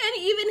 And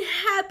even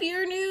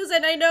happier news,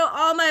 and I know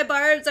all my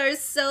barbs are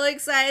so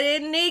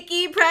excited.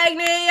 Nikki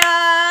pregnant,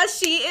 y'all.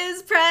 She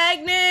is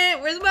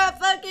pregnant. Where's my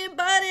fucking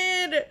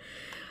button?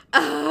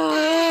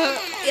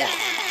 Yeah.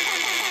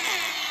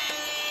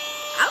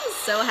 I was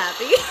so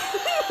happy.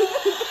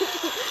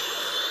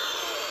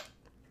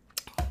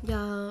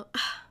 Y'all,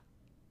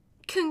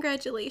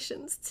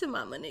 congratulations to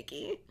Mama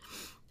Nikki.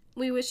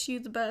 We wish you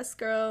the best,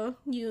 girl.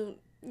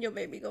 Your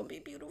baby gonna be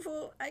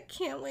beautiful. I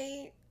can't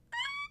wait.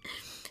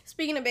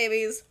 Speaking of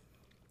babies,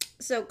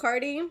 so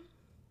Cardi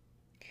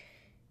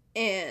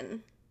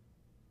and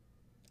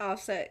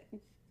Offset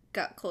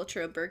got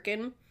Culture of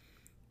Birkin,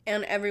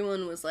 and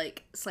everyone was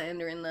like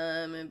slandering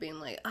them and being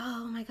like,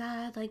 oh my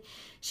god, like,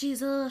 she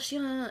don't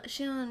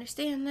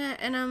understand that.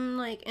 And I'm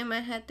like in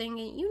my head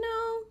thinking, you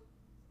know,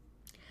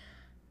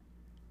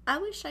 I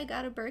wish I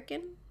got a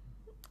Birkin.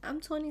 I'm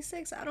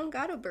 26. I don't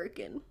got a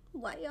Birkin.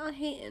 Why y'all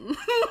hating?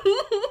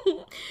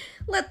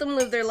 Let them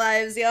live their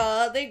lives,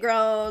 y'all. They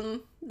grown.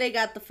 They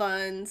got the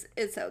funds.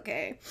 It's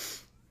okay.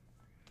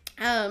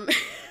 That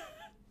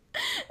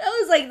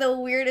was like the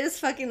weirdest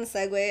fucking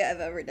segue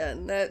I've ever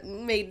done. That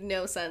made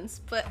no sense.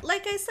 But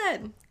like I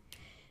said,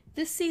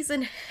 this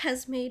season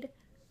has made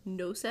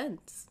no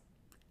sense.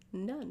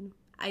 None.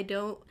 I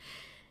don't...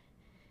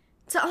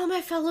 To all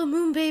my fellow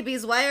moon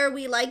babies, why are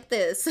we like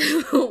this?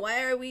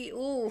 Why are we...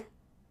 Ooh.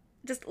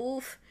 Just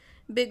oof.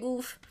 Big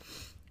oof.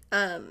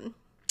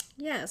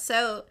 Yeah,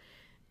 so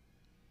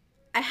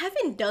I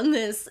haven't done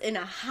this in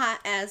a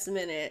hot ass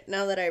minute,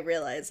 now that I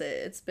realize it.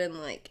 It's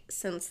been like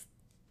since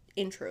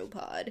intro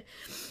pod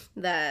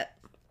that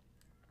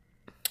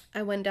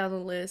I went down the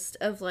list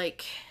of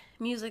like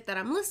music that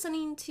I'm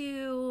listening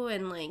to,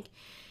 and like,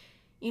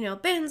 you know,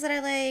 bands that I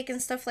like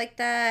and stuff like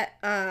that.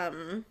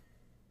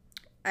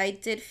 I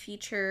did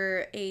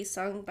feature a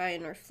song by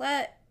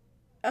Norphlet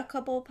a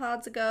couple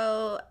pods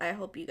ago. I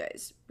hope you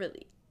guys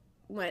really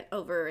went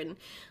over and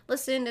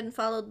listened and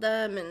followed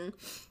them and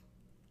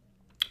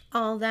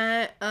all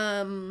that.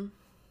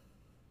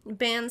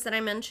 Bands that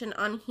I mentioned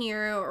on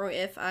here, or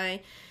if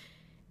I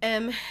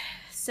am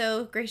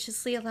so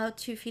graciously allowed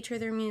to feature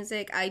their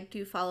music, I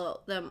do follow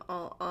them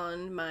all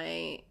on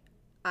my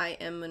I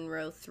Am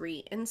Monroe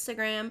 3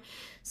 Instagram.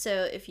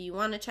 So if you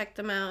want to check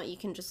them out, you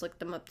can just look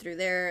them up through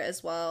there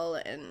as well.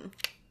 And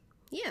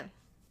yeah,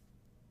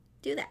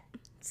 do that.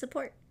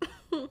 Support.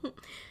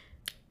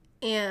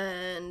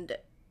 And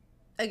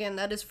again,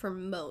 that is for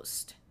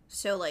most.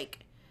 So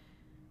like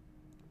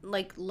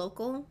like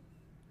local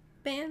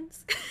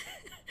bands.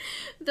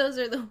 Those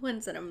are the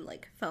ones that I'm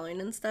like following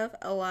and stuff.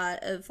 A lot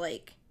of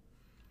like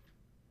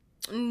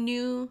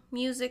new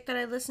music that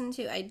I listen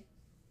to, I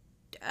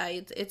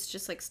it's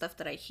just like stuff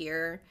that I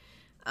hear.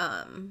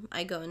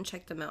 I go and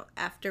check them out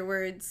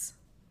afterwards,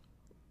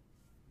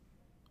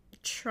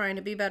 trying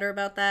to be better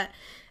about that.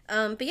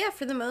 But yeah,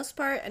 for the most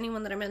part,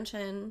 anyone that I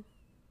mention,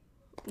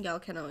 y'all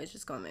can always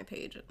just go on my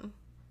page and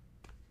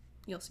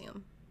you'll see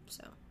them.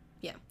 So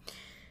yeah,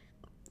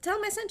 tell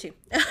them I sent you.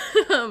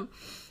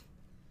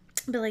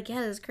 But like, yeah,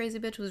 this crazy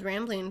bitch was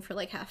rambling for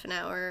like half an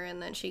hour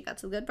and then she got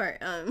to the good part.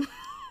 I'm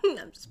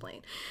just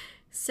playing.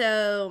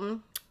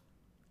 So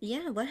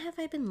yeah, what have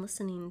I been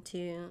listening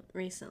to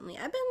recently?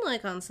 I've been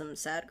like on some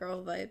sad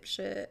girl vibe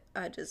shit.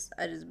 I just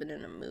been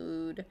in a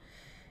mood,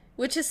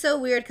 which is so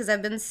weird because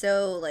I've been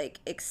so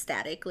like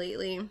ecstatic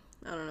lately.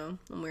 I don't know,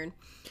 I'm weird.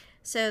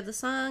 So the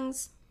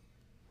songs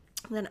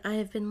that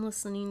I've been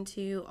listening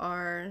to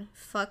are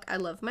Fuck I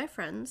Love My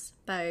Friends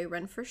by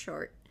Run For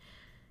Short,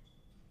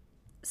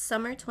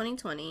 Summer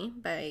 2020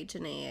 by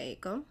Janae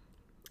Aiko,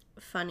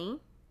 Funny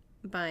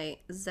by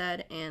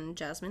Zed and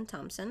Jasmine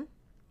Thompson,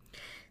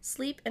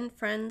 Sleep and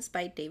Friends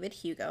by David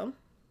Hugo,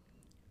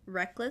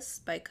 Reckless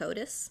by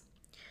Codis,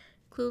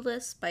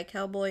 Clueless by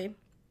Cowboy,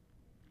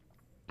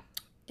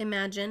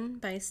 Imagine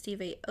by Steve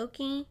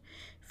Aoki,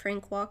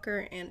 Frank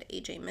Walker, and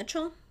AJ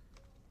Mitchell,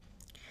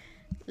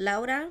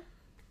 Laura,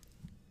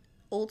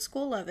 Old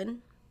School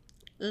Lovin',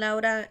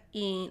 Laura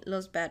y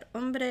los Bad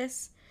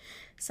Hombres,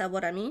 Sabor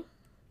a Mí,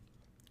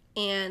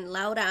 and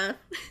Laura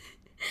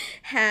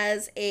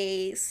has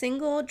a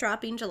single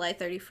dropping July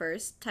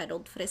 31st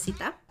titled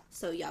Fresita.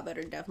 So y'all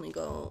better definitely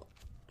go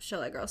show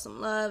that girl some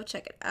love.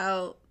 Check it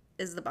out.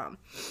 Is the bomb.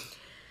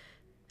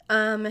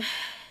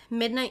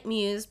 Midnight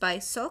Muse by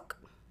Sok.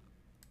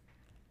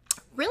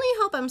 Really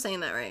hope I'm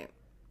saying that right.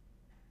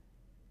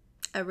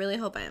 I really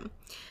hope I am.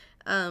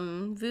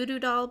 Voodoo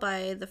Doll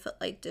by The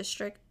Footlight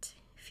District.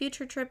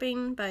 Future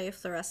Tripping by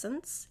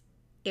Fluorescence.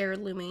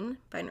 Heirlooming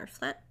by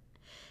Nerflet.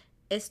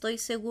 Estoy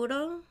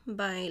Seguro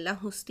by La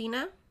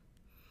Justina.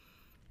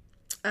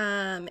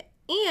 And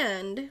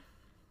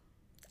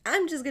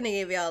I'm just gonna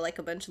give y'all like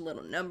a bunch of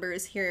little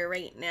numbers here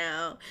right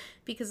now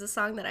because the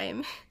song that I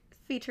am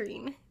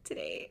featuring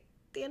today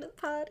at the end of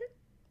the pod,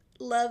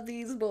 love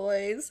these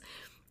boys.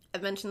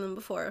 I've mentioned them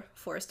before,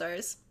 4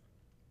 stars.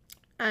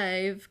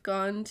 I've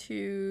gone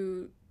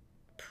to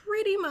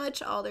pretty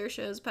much all their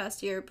shows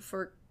past year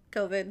before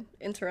COVID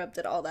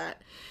interrupted all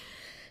that.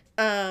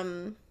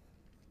 Yeah.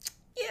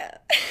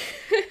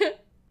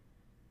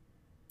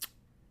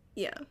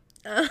 Yeah.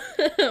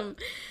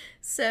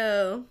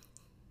 So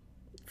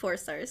 4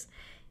 stars.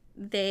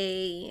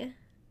 They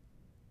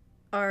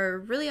are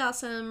really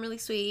awesome, really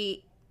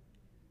sweet.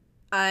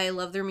 I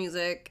love their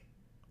music.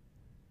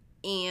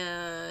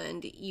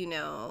 And, you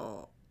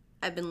know,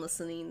 I've been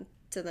listening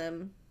to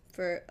them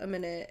for a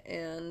minute.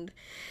 And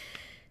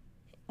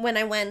when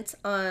I went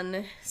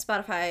on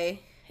Spotify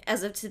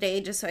as of today,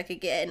 just so I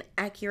could get an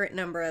accurate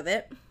number of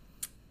it,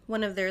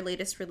 one of their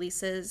latest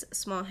releases,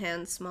 Small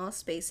Hands, Small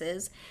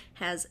Spaces,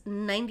 has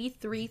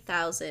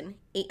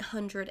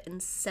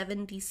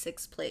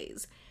 93,876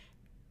 plays.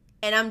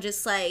 And I'm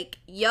just like,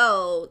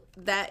 yo,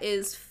 that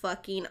is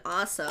fucking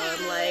awesome.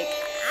 Like,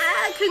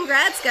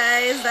 congrats,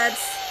 guys.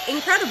 That's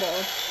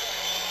incredible.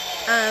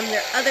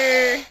 Their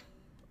other,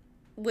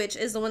 which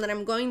is the one that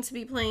I'm going to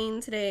be playing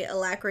today,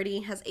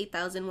 Alacrity, has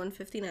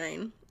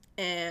 8,159.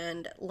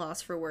 And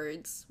Lost for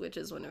Words, which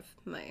is one of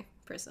my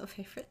personal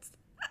favorites,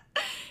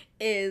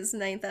 is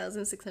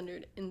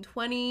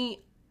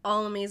 9,620.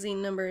 All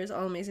amazing numbers,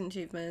 all amazing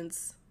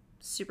achievements.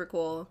 Super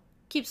cool.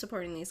 Keep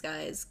supporting these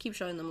guys. Keep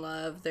showing them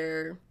love.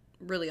 They're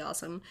really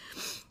awesome.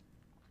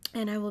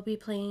 And I will be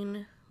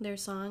playing their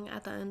song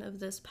at the end of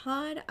this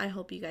pod. I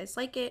hope you guys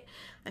like it.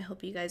 I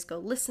hope you guys go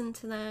listen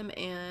to them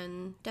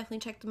and definitely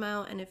check them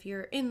out. And if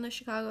you're in the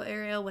Chicago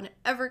area,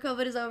 whenever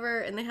COVID is over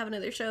and they have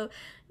another show,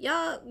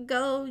 y'all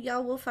go.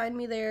 Y'all will find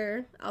me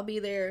there. I'll be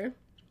there.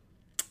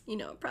 You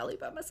know, probably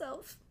by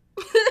myself.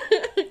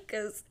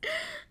 Because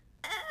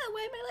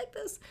why am I like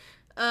this?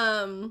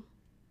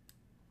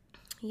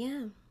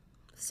 Yeah.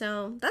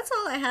 So that's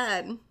all I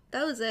had.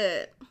 That was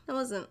it. That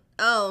wasn't.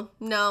 Oh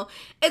no,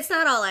 it's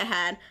not all I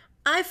had.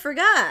 I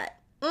forgot.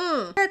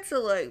 I had to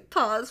like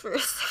pause for a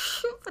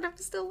second, but I'm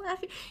still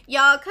laughing.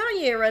 Y'all,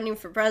 Kanye running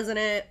for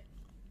president.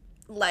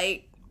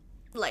 Like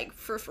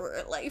for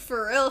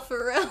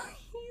real.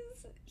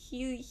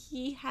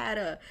 He had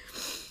a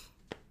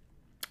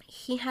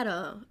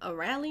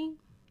rally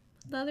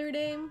the other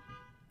day,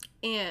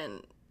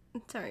 and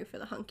sorry for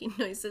the honking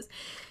noises.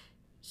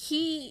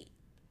 He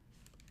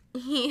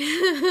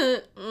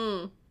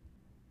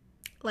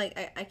like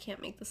I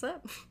can't make this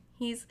up.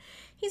 He's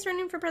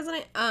running for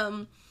president.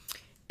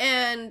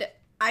 And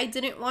I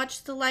didn't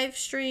watch the live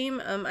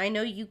stream. I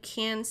know you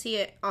can see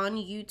it on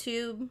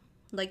YouTube.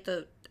 Like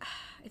I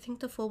think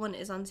the full one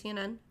is on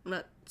CNN. I'm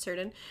not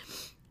certain,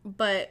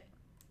 but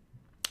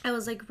I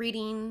was like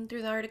reading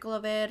through the article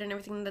of it and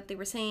everything that they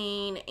were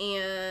saying,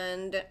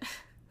 and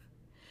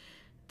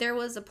there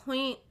was a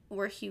point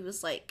where he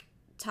was like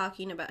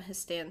talking about his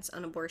stance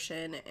on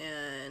abortion,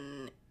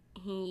 and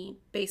he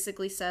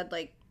basically said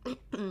like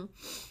the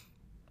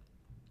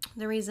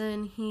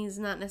reason he's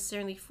not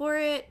necessarily for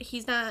it,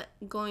 he's not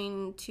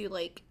going to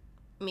like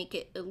make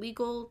it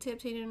illegal to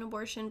obtain an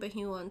abortion, but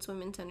he wants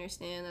women to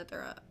understand that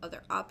there are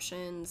other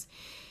options,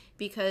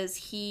 because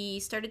he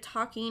started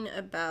talking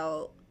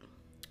about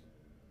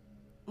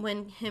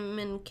when him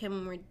and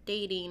Kim were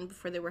dating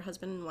before they were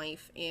husband and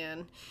wife,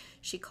 and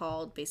she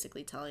called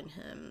basically telling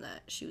him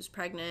that she was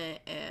pregnant,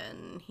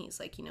 and he's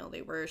like, you know,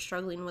 they were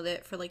struggling with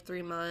it for like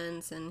 3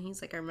 months, and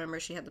he's like, I remember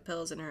she had the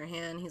pills in her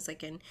hand, he's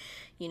like, and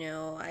you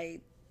know,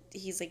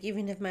 he's like,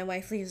 even if my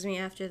wife leaves me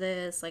after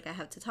this, like, I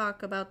have to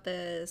talk about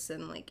this,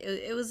 and like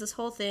it was this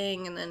whole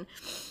thing. And then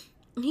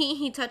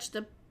he touched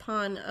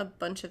upon a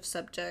bunch of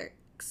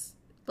subjects,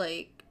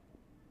 like,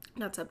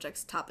 not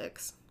subjects,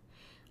 topics,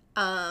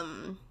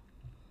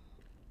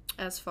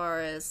 as far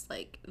as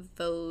like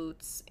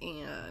votes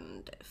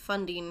and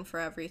funding for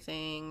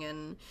everything,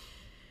 and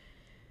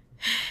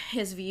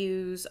his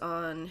views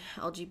on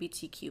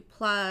LGBTQ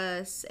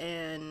plus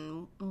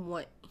and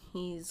what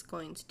he's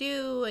going to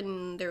do.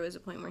 And there was a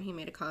point where he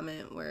made a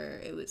comment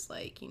where it was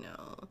like, you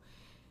know,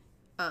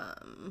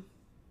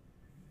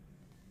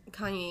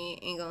 Kanye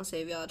ain't gonna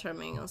save y'all,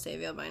 Trump ain't gonna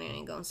save y'all, Biden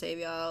ain't gonna save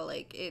y'all.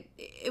 Like,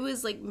 it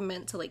was like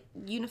meant to like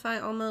unify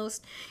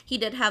almost. He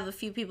did have a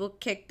few people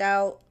kicked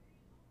out,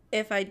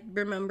 if I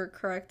remember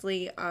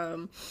correctly.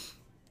 But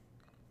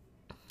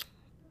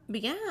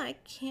yeah, I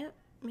can't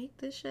make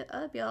this shit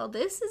up, y'all.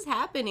 This is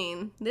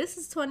happening. This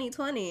is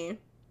 2020.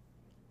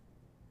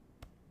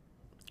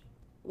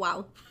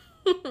 Wow.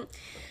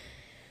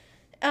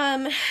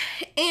 And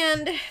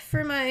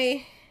for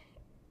my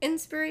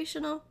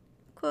inspirational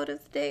quote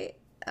of the day,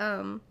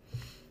 I'm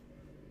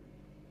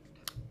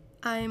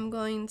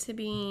going to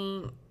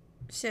be,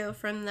 so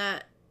from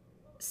that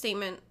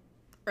statement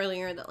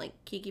earlier that like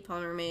Keke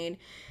Palmer made,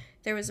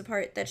 there was a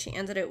part that she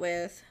ended it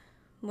with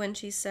when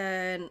she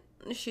said,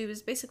 she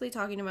was basically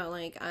talking about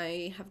like,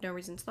 I have no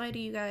reason to lie to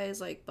you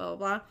guys, like blah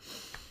blah blah.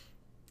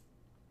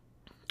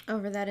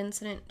 Over that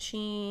incident,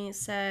 she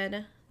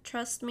said,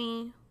 trust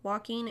me,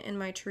 walking in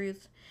my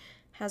truth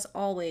has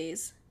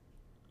always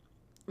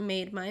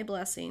made my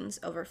blessings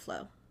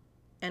overflow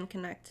and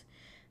connect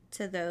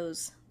to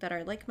those that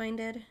are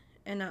like-minded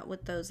and not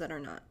with those that are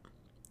not.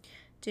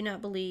 Do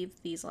not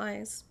believe these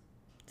lies.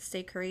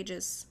 Stay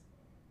courageous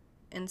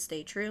and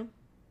stay true,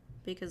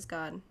 because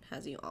God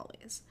has you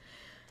always.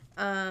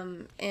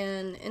 And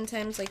in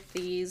times like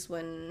these,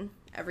 when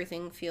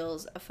everything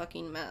feels a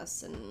fucking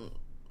mess, and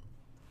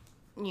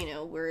you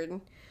know, we're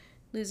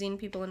losing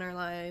people in our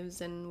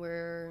lives, and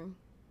we're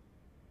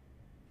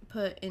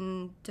put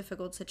in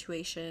difficult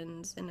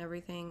situations and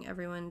everything,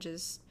 everyone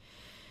just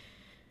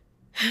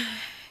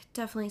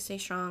definitely stay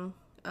strong.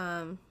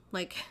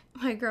 Like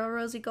my girl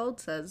Rosie Gold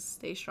says,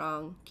 stay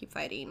strong, keep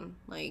fighting.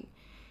 Like,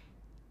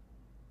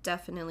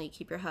 definitely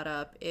keep your head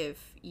up.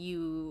 If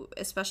you,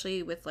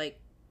 especially with like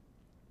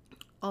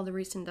all the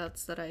recent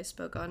deaths that I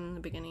spoke on in the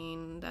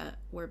beginning that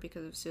were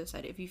because of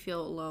suicide, if you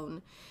feel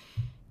alone,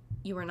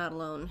 you are not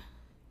alone.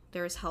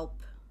 There is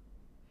help.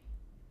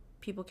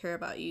 People care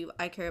about you.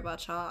 I care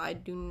about y'all. I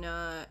do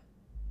not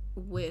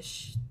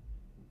wish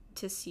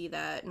to see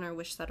that, nor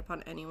wish that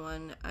upon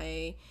anyone.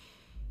 I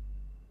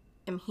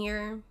am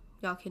here.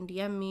 Y'all can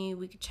DM me.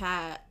 We could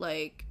chat.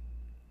 Like,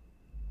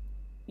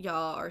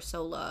 y'all are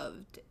so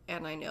loved.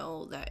 And I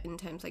know that in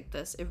times like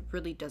this, it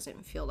really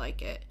doesn't feel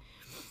like it.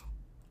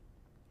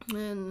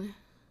 And,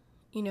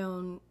 you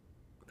know,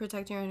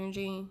 protect your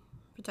energy.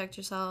 Protect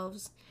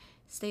yourselves.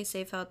 Stay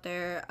safe out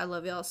there. I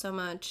love y'all so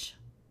much.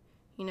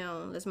 You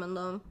know, les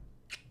mando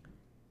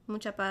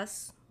mucha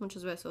paz,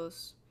 muchos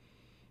besos.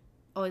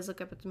 Always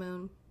look up at the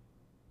moon.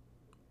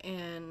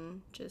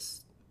 And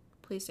just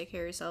please take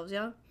care of yourselves,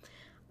 y'all.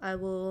 I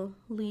will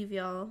leave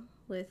y'all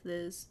with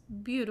this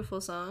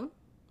beautiful song.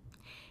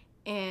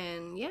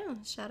 And yeah,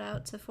 shout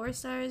out to 4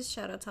 Stars.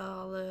 Shout out to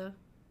all the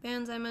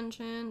bands I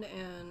mentioned.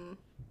 And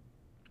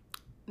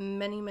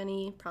many,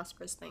 many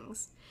prosperous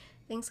things.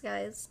 Thanks,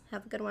 guys.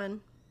 Have a good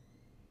one.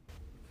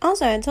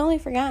 Also, I totally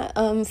forgot.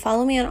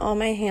 Follow me on all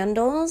my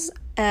handles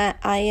at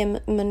I am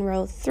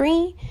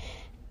Monroe3,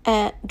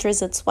 at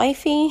Drizzit's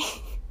Wifey.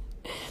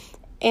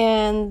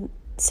 And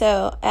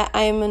so at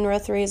I am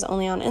Monroe3 is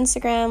only on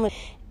Instagram.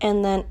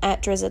 And then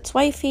at Drizzit's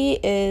Wifey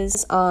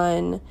is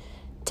on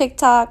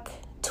TikTok,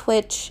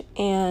 Twitch,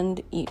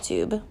 and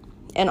YouTube.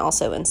 And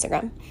also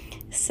Instagram.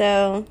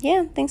 So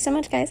yeah, thanks so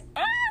much, guys.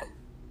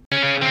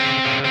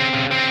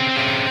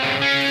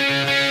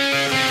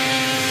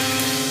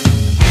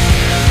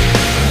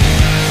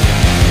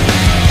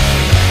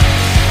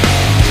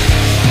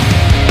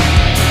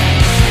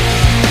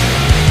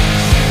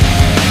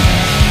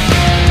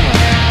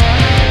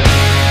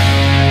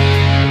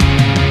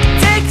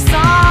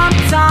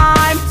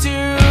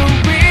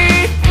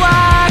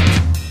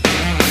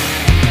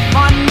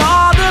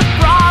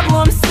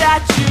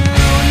 That you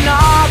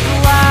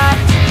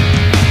neglect.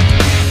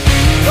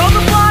 Though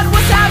the blood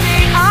was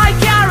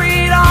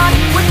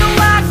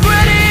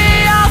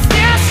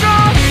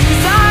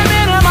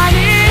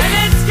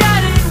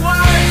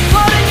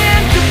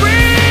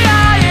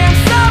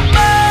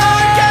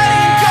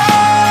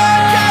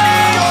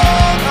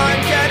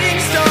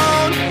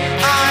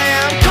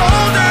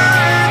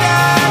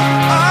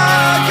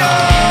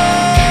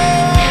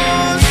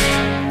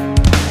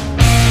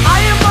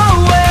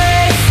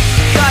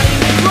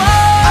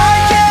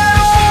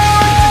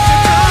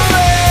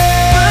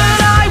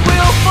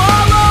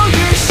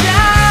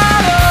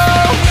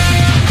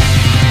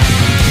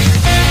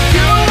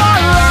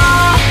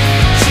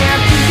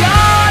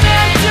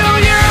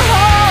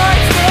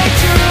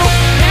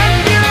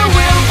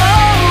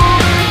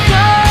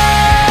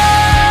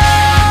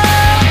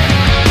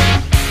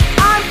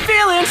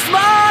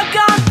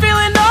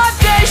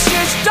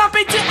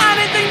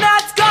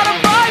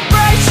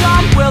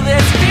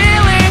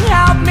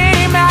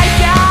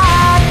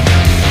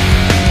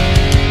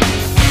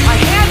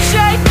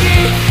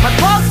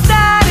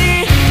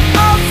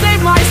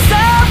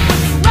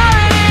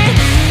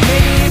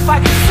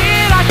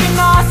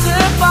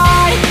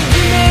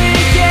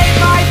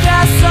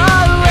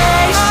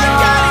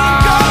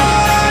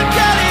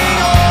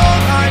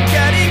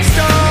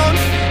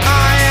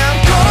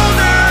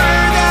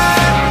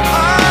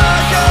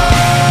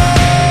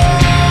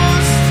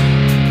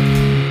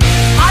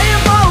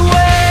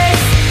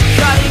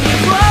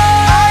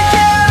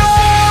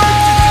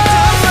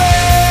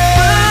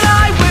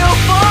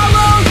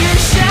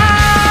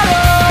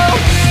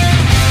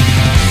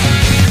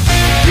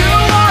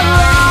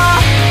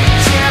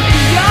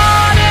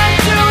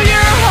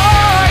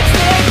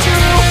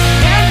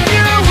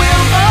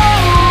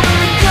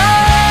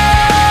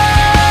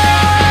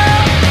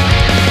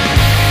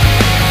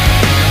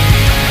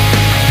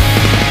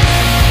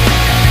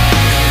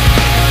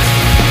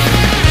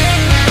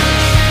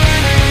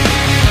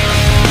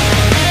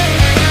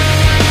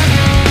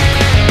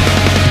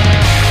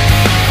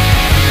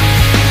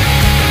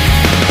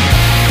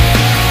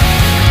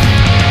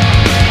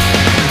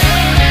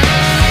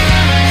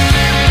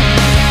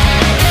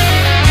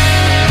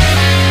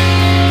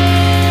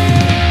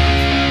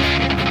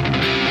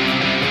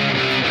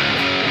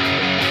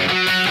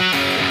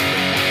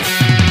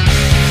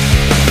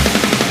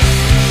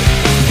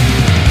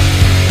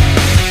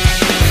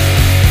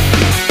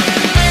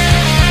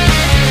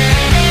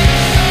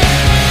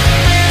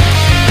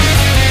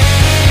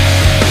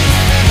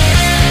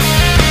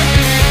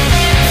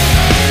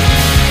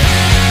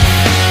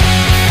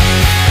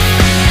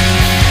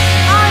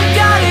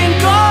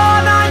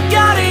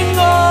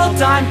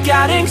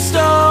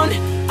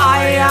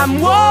I'm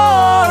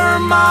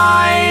warm.